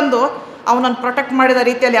ಹಾವೇ ಬಂದು ಅವನನ್ನು ಪ್ರೊಟೆಕ್ಟ್ ಮಾಡಿದ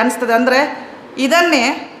ರೀತಿಯಲ್ಲಿ ಅನಿಸ್ತದೆ. ಅಂದರೆ ಇದನ್ನೇ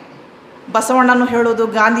ಬಸವಣ್ಣನು ಹೇಳುವುದು,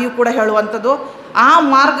 ಗಾಂಧಿಯು ಕೂಡ ಹೇಳುವಂಥದ್ದು. ಆ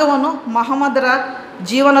ಮಾರ್ಗವನ್ನು ಮಹಮ್ಮದರ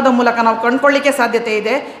ಜೀವನದ ಮೂಲಕ ನಾವು ಕಂಡುಕೊಳ್ಳಿಕ್ಕೆ ಸಾಧ್ಯತೆ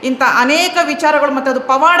ಇದೆ. ಇಂಥ ಅನೇಕ ವಿಚಾರಗಳು ಮತ್ತು ಅದು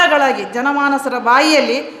ಪವಾಡಗಳಾಗಿ ಜನಮಾನಸರ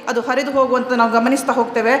ಬಾಯಿಯಲ್ಲಿ ಅದು ಹರಿದು ಹೋಗುವಂಥ ನಾವು ಗಮನಿಸ್ತಾ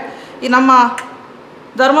ಹೋಗ್ತೇವೆ. ಈ ನಮ್ಮ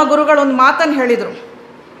ಧರ್ಮಗುರುಗಳು ಒಂದು ಮಾತನ್ನು ಹೇಳಿದರು.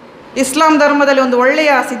 ಇಸ್ಲಾಂ ಧರ್ಮದಲ್ಲಿ ಒಂದು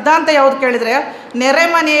ಒಳ್ಳೆಯ ಸಿದ್ಧಾಂತ ಯಾವುದು ಕೇಳಿದರೆ,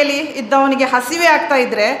 ನೆರೆಮನೆಯಲ್ಲಿ ಇದ್ದವನಿಗೆ ಹಸಿವೆ ಆಗ್ತಾ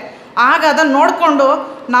ಇದ್ದರೆ ಆಗ ಅದನ್ನು ನೋಡಿಕೊಂಡು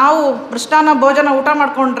ನಾವು ಮೃಷ್ಟಾನ್ನ ಭೋಜನ ಊಟ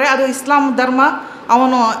ಮಾಡಿಕೊಂಡ್ರೆ ಅದು ಇಸ್ಲಾಂ ಧರ್ಮ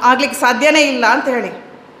ಅವನು ಆಗ್ಲಿಕ್ಕೆ ಸಾಧ್ಯನೇ ಇಲ್ಲ ಅಂತ ಹೇಳಿ.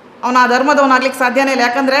 ಅವನು ಆ ಧರ್ಮದವನಾಗ್ಲಿಕ್ಕೆ ಸಾಧ್ಯನೇ ಇಲ್ಲ.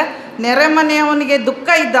 ಯಾಕಂದರೆ ನೆರೆಮನೆಯವನಿಗೆ ದುಃಖ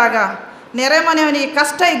ಇದ್ದಾಗ, ನೆರೆಮನೆಯವನಿಗೆ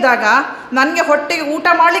ಕಷ್ಟ ಇದ್ದಾಗ ನನಗೆ ಹೊಟ್ಟೆಗೆ ಊಟ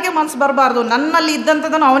ಮಾಡಲಿಕ್ಕೆ ಮನಸ್ಸು ಬರಬಾರ್ದು, ನನ್ನಲ್ಲಿ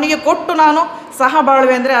ಇದ್ದಂಥದ್ದನ್ನು ಅವನಿಗೆ ಕೊಟ್ಟು ನಾನು ಸಹ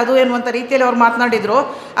ಬಾಳುವೆ ಅಂದರೆ ಅದು ಎನ್ನುವಂಥ ರೀತಿಯಲ್ಲಿ ಅವ್ರು ಮಾತನಾಡಿದರು.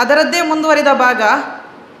 ಅದರದ್ದೇ ಮುಂದುವರಿದ ಭಾಗ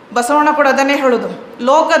ಬಸವಣ್ಣ ಕೂಡ ಅದನ್ನೇ ಹೇಳೋದು.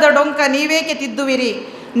 ಲೋಕದ ಡೊಂಕ ನೀವೇಕೆ ತಿದ್ದುವಿರಿ,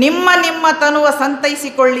 ನಿಮ್ಮ ತನುವ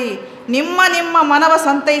ಸಂತೈಸಿಕೊಳ್ಳಿ, ನಿಮ್ಮ ಮನವ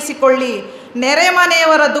ಸಂತೈಸಿಕೊಳ್ಳಿ,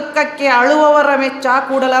 ನೆರೆಮನೆಯವರ ದುಃಖಕ್ಕೆ ಅಳುವವರ ಮೆಚ್ಚ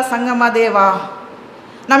ಕೂಡಲ ಸಂಗಮ ದೇವ.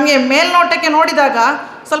 ನಮಗೆ ಮೇಲ್ನೋಟಕ್ಕೆ ನೋಡಿದಾಗ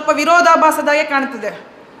ಸ್ವಲ್ಪ ವಿರೋಧಾಭಾಸದಾಗೆ ಕಾಣ್ತದೆ.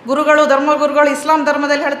 ಧರ್ಮಗುರುಗಳು ಇಸ್ಲಾಂ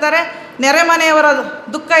ಧರ್ಮದಲ್ಲಿ ಹೇಳ್ತಾರೆ, ನೆರೆಮನೆಯವರ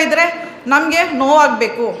ದುಃಖ ಇದ್ದರೆ ನಮಗೆ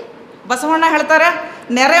ನೋವಾಗಬೇಕು. ಬಸವಣ್ಣ ಹೇಳ್ತಾರೆ,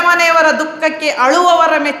 ನೆರೆಮನೆಯವರ ದುಃಖಕ್ಕೆ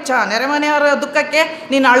ಅಳುವವರ ಮೆಚ್ಚ, ನೆರೆಮನೆಯವರ ದುಃಖಕ್ಕೆ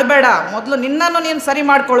ನೀನು ಅಳಬೇಡ, ಮೊದಲು ನಿನ್ನನ್ನು ನೀನು ಸರಿ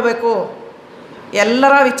ಮಾಡಿಕೊಳ್ಬೇಕು.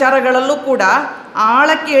 ಎಲ್ಲರ ವಿಚಾರಗಳಲ್ಲೂ ಕೂಡ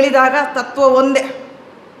ಆಳಕ್ಕೆ ಇಳಿದಾಗ ತತ್ವ ಒಂದೇ.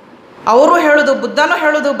 ಅವರು ಹೇಳೋದು, ಬುದ್ಧನೂ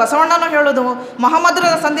ಹೇಳೋದು, ಬಸವಣ್ಣನೂ ಹೇಳೋದು, ಮಹಮ್ಮದರ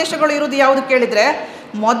ಸಂದೇಶಗಳು ಇರೋದು ಯಾವುದು ಕೇಳಿದರೆ,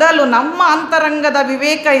 ಮೊದಲು ನಮ್ಮ ಅಂತರಂಗದ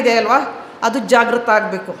ವಿವೇಕ ಇದೆ ಅಲ್ವಾ, ಅದು ಜಾಗೃತ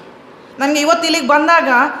ಆಗಬೇಕು. ನನಗೆ ಇವತ್ತು ಇಲ್ಲಿಗೆ ಬಂದಾಗ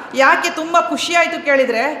ಯಾಕೆ ತುಂಬ ಖುಷಿಯಾಯಿತು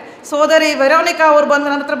ಕೇಳಿದರೆ, ಸೋದರಿ ವೆರೋನಿಕಾ ಅವರು ಬಂದು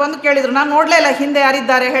ನನ್ನ ಹತ್ರ ಬಂದು ಕೇಳಿದರು, ನಾನು ನೋಡಲೇ ಇಲ್ಲ ಹಿಂದೆ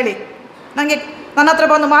ಯಾರಿದ್ದಾರೆ ಹೇಳಿ. ನನಗೆ ನನ್ನ ಹತ್ರ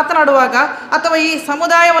ಬಂದು ಮಾತನಾಡುವಾಗ ಅಥವಾ ಈ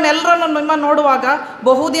ಸಮುದಾಯವನ್ನೆಲ್ಲರನ್ನು ನಿಮ್ಮನ್ನು ನೋಡುವಾಗ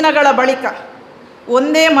ಬಹುದಿನಗಳ ಬಳಿಕ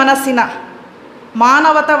ಒಂದೇ ಮನಸ್ಸಿನ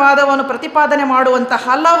ಮಾನವತಾವಾದವನ್ನು ಪ್ರತಿಪಾದನೆ ಮಾಡುವಂಥ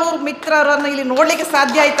ಹಲವು ಮಿತ್ರರನ್ನು ಇಲ್ಲಿ ನೋಡಲಿಕ್ಕೆ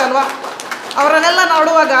ಸಾಧ್ಯ ಆಯ್ತಲ್ವ. ಅವರನ್ನೆಲ್ಲ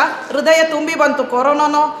ನೋಡುವಾಗ ಹೃದಯ ತುಂಬಿ ಬಂತು.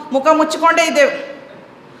 ಕೊರೋನಾನೋ ಮುಖ ಮುಚ್ಚಿಕೊಂಡೇ ಇದ್ದೇವೆ,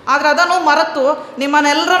 ಆದರೆ ಅದನ್ನು ಮರೆತು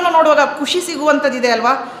ನಿಮ್ಮನ್ನೆಲ್ಲರನ್ನು ನೋಡುವಾಗ ಖುಷಿ ಸಿಗುವಂಥದ್ದಿದೆ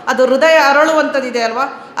ಅಲ್ವಾ, ಅದು ಹೃದಯ ಅರಳುವಂಥದ್ದಿದೆ ಅಲ್ವಾ,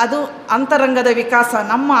 ಅದು ಅಂತರಂಗದ ವಿಕಾಸ.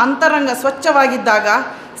 ನಮ್ಮ ಅಂತರಂಗ ಸ್ವಚ್ಛವಾಗಿದ್ದಾಗ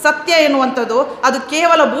ಸತ್ಯ ಎನ್ನುವಂಥದ್ದು ಅದು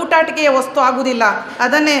ಕೇವಲ ಬೂಟಾಟಿಕೆಯ ವಸ್ತು ಆಗುವುದಿಲ್ಲ.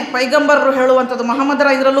 ಅದನ್ನೇ ಪೈಗಂಬರರು ಹೇಳುವಂಥದ್ದು, ಮಹಮ್ಮದರ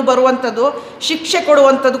ಇದರಲ್ಲೂ ಬರುವಂಥದ್ದು, ಶಿಕ್ಷೆ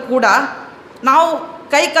ಕೊಡುವಂಥದ್ದು ಕೂಡ. ನಾವು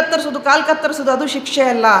ಕೈ ಕತ್ತರಿಸೋದು, ಕಾಲು ಕತ್ತರಿಸೋದು ಅದು ಶಿಕ್ಷೆ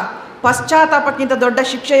ಅಲ್ಲ. ಪಶ್ಚಾತ್ತಾಪಕ್ಕಿಂತ ದೊಡ್ಡ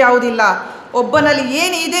ಶಿಕ್ಷೆ ಯಾವುದಿಲ್ಲ. ಒಬ್ಬನಲ್ಲಿ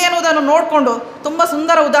ಏನು ಇದೆ ಎನ್ನುವುದನ್ನು ನೋಡಿಕೊಂಡು ತುಂಬ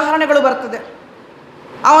ಸುಂದರ ಉದಾಹರಣೆಗಳು ಬರ್ತದೆ.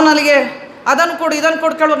 ಅವನಲ್ಲಿಗೆ ಅದನ್ನು ಕೊಡು ಇದನ್ನು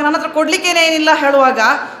ಕೊಡು ಕೇಳುವಾಗ ನನ್ನ ಹತ್ರ ಕೊಡಲಿಕ್ಕೇನೇ ಏನಿಲ್ಲ ಹೇಳುವಾಗ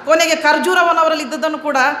ಕೊನೆಗೆ ಖರ್ಜೂರವನ್ನು ಅವರಲ್ಲಿ ಇದ್ದದ್ದನ್ನು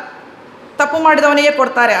ಕೂಡ ತಪ್ಪು ಮಾಡಿದವನಿಗೆ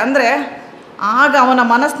ಕೊಡ್ತಾರೆ. ಅಂದರೆ ಆಗ ಅವನ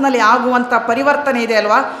ಮನಸ್ಸಿನಲ್ಲಿ ಆಗುವಂಥ ಪರಿವರ್ತನೆ ಇದೆ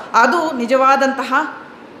ಅಲ್ವಾ, ಅದು ನಿಜವಾದಂತಹ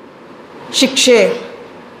ಶಿಕ್ಷೆ.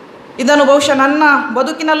 ಇದನ್ನು ಬಹುಶಃ ನನ್ನ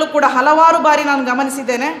ಬದುಕಿನಲ್ಲೂ ಕೂಡ ಹಲವಾರು ಬಾರಿ ನಾನು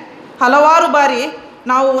ಗಮನಿಸಿದ್ದೇನೆ. ಹಲವಾರು ಬಾರಿ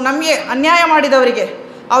ನಾವು ನಮಗೆ ಅನ್ಯಾಯ ಮಾಡಿದವರಿಗೆ,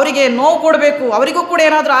 ಅವರಿಗೆ ನೋವು ಕೊಡಬೇಕು, ಅವರಿಗೂ ಕೂಡ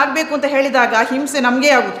ಏನಾದರೂ ಆಗಬೇಕು ಅಂತ ಹೇಳಿದಾಗ ಹಿಂಸೆ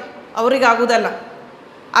ನಮಗೇ ಆಗುವುದು, ಅವರಿಗಾಗುವುದಲ್ಲ.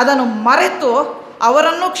 ಅದನ್ನು ಮರೆತು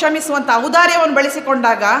ಅವರನ್ನು ಕ್ಷಮಿಸುವಂಥ ಔದಾರ್ಯವನ್ನು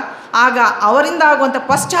ಬೆಳೆಸಿಕೊಂಡಾಗ ಆಗ ಅವರಿಂದ ಆಗುವಂಥ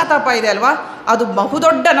ಪಶ್ಚಾತ್ತಾಪ ಇದೆ ಅಲ್ವಾ, ಅದು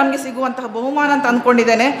ಬಹುದೊಡ್ಡ ನಮಗೆ ಸಿಗುವಂತಹ ಬಹುಮಾನ ಅಂತ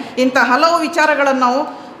ಅಂದ್ಕೊಂಡಿದ್ದೇನೆ. ಇಂಥ ಹಲವು ವಿಚಾರಗಳನ್ನು ನಾವು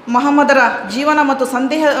ಮಹಮ್ಮದರ ಜೀವನ ಮತ್ತು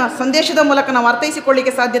ಸಂದೇಶದ ಮೂಲಕ ನಾವು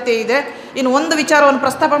ಅರ್ಥೈಸಿಕೊಳ್ಳಿಕ್ಕೆ ಸಾಧ್ಯತೆ ಇದೆ. ಇನ್ನು ಒಂದು ವಿಚಾರವನ್ನು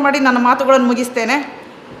ಪ್ರಸ್ತಾಪ ಮಾಡಿ ನನ್ನ ಮಾತುಗಳನ್ನು ಮುಗಿಸ್ತೇನೆ.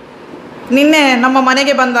 ನಿನ್ನೆ ನಮ್ಮ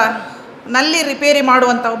ಮನೆಗೆ ಬಂದ ನಲ್ಲಿ ರಿಪೇರಿ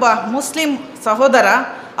ಮಾಡುವಂಥ ಒಬ್ಬ ಮುಸ್ಲಿಂ ಸಹೋದರ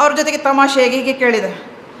ಅವ್ರ ಜೊತೆಗೆ ತಮಾಷೆಯಾಗಿ ಹೀಗೆ ಕೇಳಿದೆ,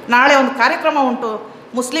 ನಾಳೆ ಒಂದು ಕಾರ್ಯಕ್ರಮ ಉಂಟು,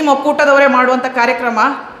 ಮುಸ್ಲಿಂ ಒಕ್ಕೂಟದವರೇ ಮಾಡುವಂಥ ಕಾರ್ಯಕ್ರಮ,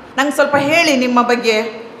 ನಂಗೆ ಸ್ವಲ್ಪ ಹೇಳಿ ನಿಮ್ಮ ಬಗ್ಗೆ.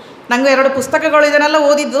 ನನಗೆ 2 ಪುಸ್ತಕಗಳು ಇದನ್ನೆಲ್ಲ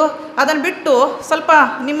ಓದಿದ್ದು, ಅದನ್ನು ಬಿಟ್ಟು ಸ್ವಲ್ಪ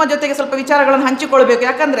ನಿಮ್ಮ ಜೊತೆಗೆ ಸ್ವಲ್ಪ ವಿಚಾರಗಳನ್ನು ಹಂಚಿಕೊಳ್ಬೇಕು.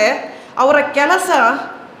 ಯಾಕಂದರೆ ಅವರ ಕೆಲಸ,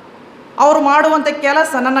 ಅವರು ಮಾಡುವಂಥ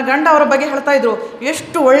ಕೆಲಸ, ನನ್ನ ಗಂಡ ಅವರ ಬಗ್ಗೆ ಹೇಳ್ತಾ ಇದ್ರು,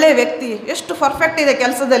 ಎಷ್ಟು ಒಳ್ಳೆಯ ವ್ಯಕ್ತಿ, ಎಷ್ಟು ಪರ್ಫೆಕ್ಟ್ ಇದೆ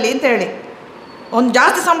ಕೆಲಸದಲ್ಲಿ ಅಂತೇಳಿ. ಒಂದು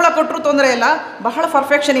ಜಾಸ್ತಿ ಸಂಬಳ ಕೊಟ್ಟರು ತೊಂದರೆ ಇಲ್ಲ, ಬಹಳ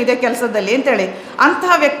ಪರ್ಫೆಕ್ಷನ್ ಇದೆ ಕೆಲಸದಲ್ಲಿ ಅಂತೇಳಿ.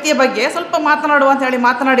 ಅಂತಹ ವ್ಯಕ್ತಿಯ ಬಗ್ಗೆ ಸ್ವಲ್ಪ ಮಾತನಾಡುವ ಅಂತ ಹೇಳಿ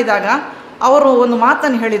ಮಾತನಾಡಿದಾಗ ಅವರು ಒಂದು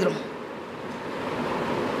ಮಾತನ್ನು ಹೇಳಿದರು,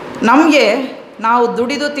 ನಮಗೆ ನಾವು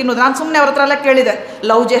ದುಡಿದು ತಿನ್ನೋದು. ನಾನು ಸುಮ್ಮನೆ ಅವ್ರ ಹತ್ರ ಎಲ್ಲ ಕೇಳಿದೆ,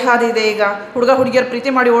 ಲವ್ ಜೆಹಾದ್ ಇದೆ ಈಗ, ಹುಡುಗ ಹುಡುಗಿಯರು ಪ್ರೀತಿ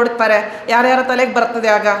ಮಾಡಿ ಓಡ್ತಾರೆ, ಯಾರ್ಯಾರ ತಲೆಗೆ ಬರ್ತದೆ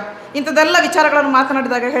ಆಗ, ಇಂಥದ್ದೆಲ್ಲ ವಿಚಾರಗಳನ್ನು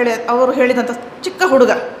ಮಾತನಾಡಿದಾಗ ಅವರು ಹೇಳಿದಂಥ ಚಿಕ್ಕ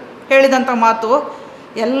ಹುಡುಗ ಹೇಳಿದಂಥ ಮಾತು,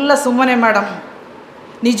 ಎಲ್ಲ ಸುಮ್ಮನೆ ಮೇಡಮ್,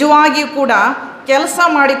 ನಿಜವಾಗಿಯೂ ಕೂಡ ಕೆಲಸ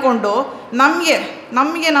ಮಾಡಿಕೊಂಡು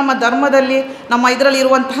ನಮಗೆ ನಮ್ಮ ಧರ್ಮದಲ್ಲಿ ನಮ್ಮ ಇದರಲ್ಲಿ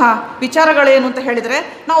ಇರುವಂತಹ ವಿಚಾರಗಳೇನು ಅಂತ ಹೇಳಿದರೆ,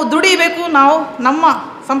 ನಾವು ದುಡಿಬೇಕು, ನಾವು ನಮ್ಮ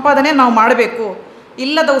ಸಂಪಾದನೆ ನಾವು ಮಾಡಬೇಕು,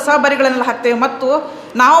 ಇಲ್ಲದ ಉಸಾಬರಿಗಳನ್ನೆಲ್ಲ ಹಾಕ್ತೇವೆ. ಮತ್ತು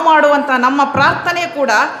ನಾವು ಮಾಡುವಂಥ ನಮ್ಮ ಪ್ರಾರ್ಥನೆ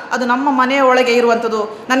ಕೂಡ ಅದು ನಮ್ಮ ಮನೆಯ ಒಳಗೆ ಇರುವಂಥದ್ದು.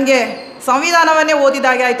 ನನಗೆ ಸಂವಿಧಾನವನ್ನೇ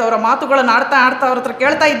ಓದಿದಾಗೆ ಆಯಿತು. ಅವರ ಮಾತುಗಳನ್ನು ಆಡ್ತಾ ಅವ್ರ ಹತ್ರ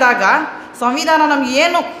ಕೇಳ್ತಾ ಇದ್ದಾಗ, ಸಂವಿಧಾನ ನಮಗೆ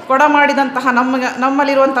ಏನು ಕೊಡ ಮಾಡಿದಂತಹ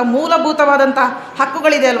ನಮ್ಮಲ್ಲಿರುವಂಥ ಮೂಲಭೂತವಾದಂಥ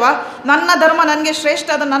ಹಕ್ಕುಗಳಿದೆ ಅಲ್ವಾ, ನನ್ನ ಧರ್ಮ ನನಗೆ ಶ್ರೇಷ್ಠ,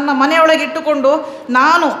 ಅದನ್ನು ನನ್ನ ಮನೆಯೊಳಗೆ ಇಟ್ಟುಕೊಂಡು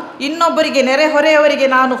ನಾನು ಇನ್ನೊಬ್ಬರಿಗೆ, ನೆರೆಹೊರೆಯವರಿಗೆ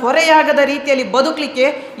ನಾನು ಹೊರೆಯಾಗದ ರೀತಿಯಲ್ಲಿ ಬದುಕಲಿಕ್ಕೆ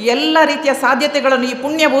ಎಲ್ಲ ರೀತಿಯ ಸಾಧ್ಯತೆಗಳನ್ನು ಈ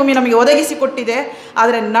ಪುಣ್ಯ ಭೂಮಿ ನಮಗೆ ಒದಗಿಸಿಕೊಟ್ಟಿದೆ.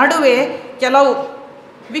 ಆದರೆ ನಡುವೆ ಕೆಲವು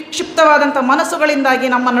ವಿಕ್ಷಿಪ್ತವಾದಂಥ ಮನಸ್ಸುಗಳಿಂದಾಗಿ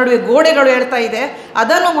ನಮ್ಮ ನಡುವೆ ಗೋಡೆಗಳು ಹೇಳ್ತಾ ಇದೆ.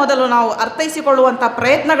 ಅದನ್ನು ಮೊದಲು ನಾವು ಅರ್ಥೈಸಿಕೊಳ್ಳುವಂಥ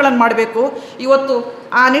ಪ್ರಯತ್ನಗಳನ್ನು ಮಾಡಬೇಕು. ಇವತ್ತು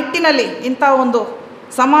ಆ ನಿಟ್ಟಿನಲ್ಲಿ ಇಂಥ ಒಂದು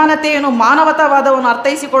ಸಮಾನತೆಯನ್ನು, ಮಾನವತಾವಾದವನ್ನು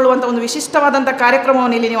ಅರ್ಥೈಸಿಕೊಳ್ಳುವಂಥ ಒಂದು ವಿಶಿಷ್ಟವಾದಂಥ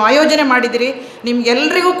ಕಾರ್ಯಕ್ರಮವನ್ನು ಇಲ್ಲಿ ನೀವು ಆಯೋಜನೆ ಮಾಡಿದಿರಿ.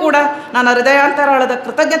 ನಿಮಗೆಲ್ಲರಿಗೂ ಕೂಡ ನಾನು ಹೃದಯಾಂತರಾಳದ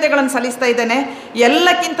ಕೃತಜ್ಞತೆಗಳನ್ನು ಸಲ್ಲಿಸ್ತಾ ಇದ್ದೇನೆ.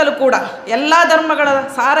 ಎಲ್ಲಕ್ಕಿಂತಲೂ ಕೂಡ ಎಲ್ಲ ಧರ್ಮಗಳ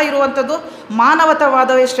ಸಾರ ಇರುವಂಥದ್ದು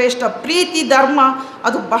ಮಾನವತಾವಾದವೇ ಶ್ರೇಷ್ಠ. ಪ್ರೀತಿ ಧರ್ಮ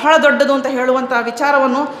ಅದು ಬಹಳ ದೊಡ್ಡದು ಅಂತ ಹೇಳುವಂಥ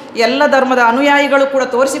ವಿಚಾರವನ್ನು ಎಲ್ಲ ಧರ್ಮದ ಅನುಯಾಯಿಗಳು ಕೂಡ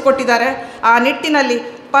ತೋರಿಸಿಕೊಟ್ಟಿದ್ದಾರೆ. ಆ ನಿಟ್ಟಿನಲ್ಲಿ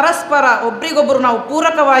ಪರಸ್ಪರ ಒಬ್ರಿಗೊಬ್ಬರು ನಾವು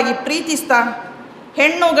ಪೂರಕವಾಗಿ ಪ್ರೀತಿಸ್ತಾ,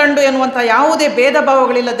 ಹೆಣ್ಣು ಗಂಡು ಎನ್ನುವಂಥ ಯಾವುದೇ ಭೇದ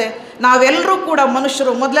ಭಾವಗಳಿಲ್ಲದೆ ನಾವೆಲ್ಲರೂ ಕೂಡ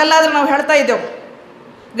ಮನುಷ್ಯರು. ಮೊದಲೆಲ್ಲಾದರೂ ನಾವು ಹೇಳ್ತಾ ಇದ್ದೆವು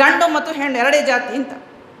ಗಂಡು ಮತ್ತು ಹೆಣ್ಣು ಎರಡೇ ಜಾತಿ ಅಂತ.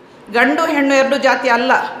 ಗಂಡು ಹೆಣ್ಣು 2 ಜಾತಿ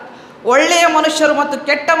ಅಲ್ಲ, ಒಳ್ಳೆಯ ಮನುಷ್ಯರು ಮತ್ತು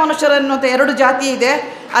ಕೆಟ್ಟ ಮನುಷ್ಯರು ಎನ್ನುವಂಥ 2 ಜಾತಿ ಇದೆ.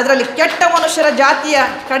 ಅದರಲ್ಲಿ ಕೆಟ್ಟ ಮನುಷ್ಯರ ಜಾತಿಯ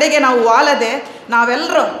ಕಡೆಗೆ ನಾವು ವಾಲದೆ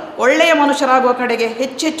ನಾವೆಲ್ಲರೂ ಒಳ್ಳೆಯ ಮನುಷ್ಯರಾಗುವ ಕಡೆಗೆ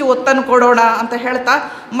ಹೆಚ್ಚೆಚ್ಚು ಒತ್ತನ್ನು ಕೊಡೋಣ ಅಂತ ಹೇಳ್ತಾ,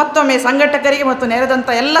 ಮತ್ತೊಮ್ಮೆ ಸಂಘಟಕರಿಗೆ ಮತ್ತು ನೆರೆದಂಥ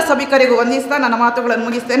ಎಲ್ಲ ಸಭಿಕರಿಗೂ ವಂದಿಸ್ತಾ ನನ್ನ ಮಾತುಗಳನ್ನು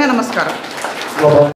ಮುಗಿಸ್ತೇನೆ. ನಮಸ್ಕಾರ.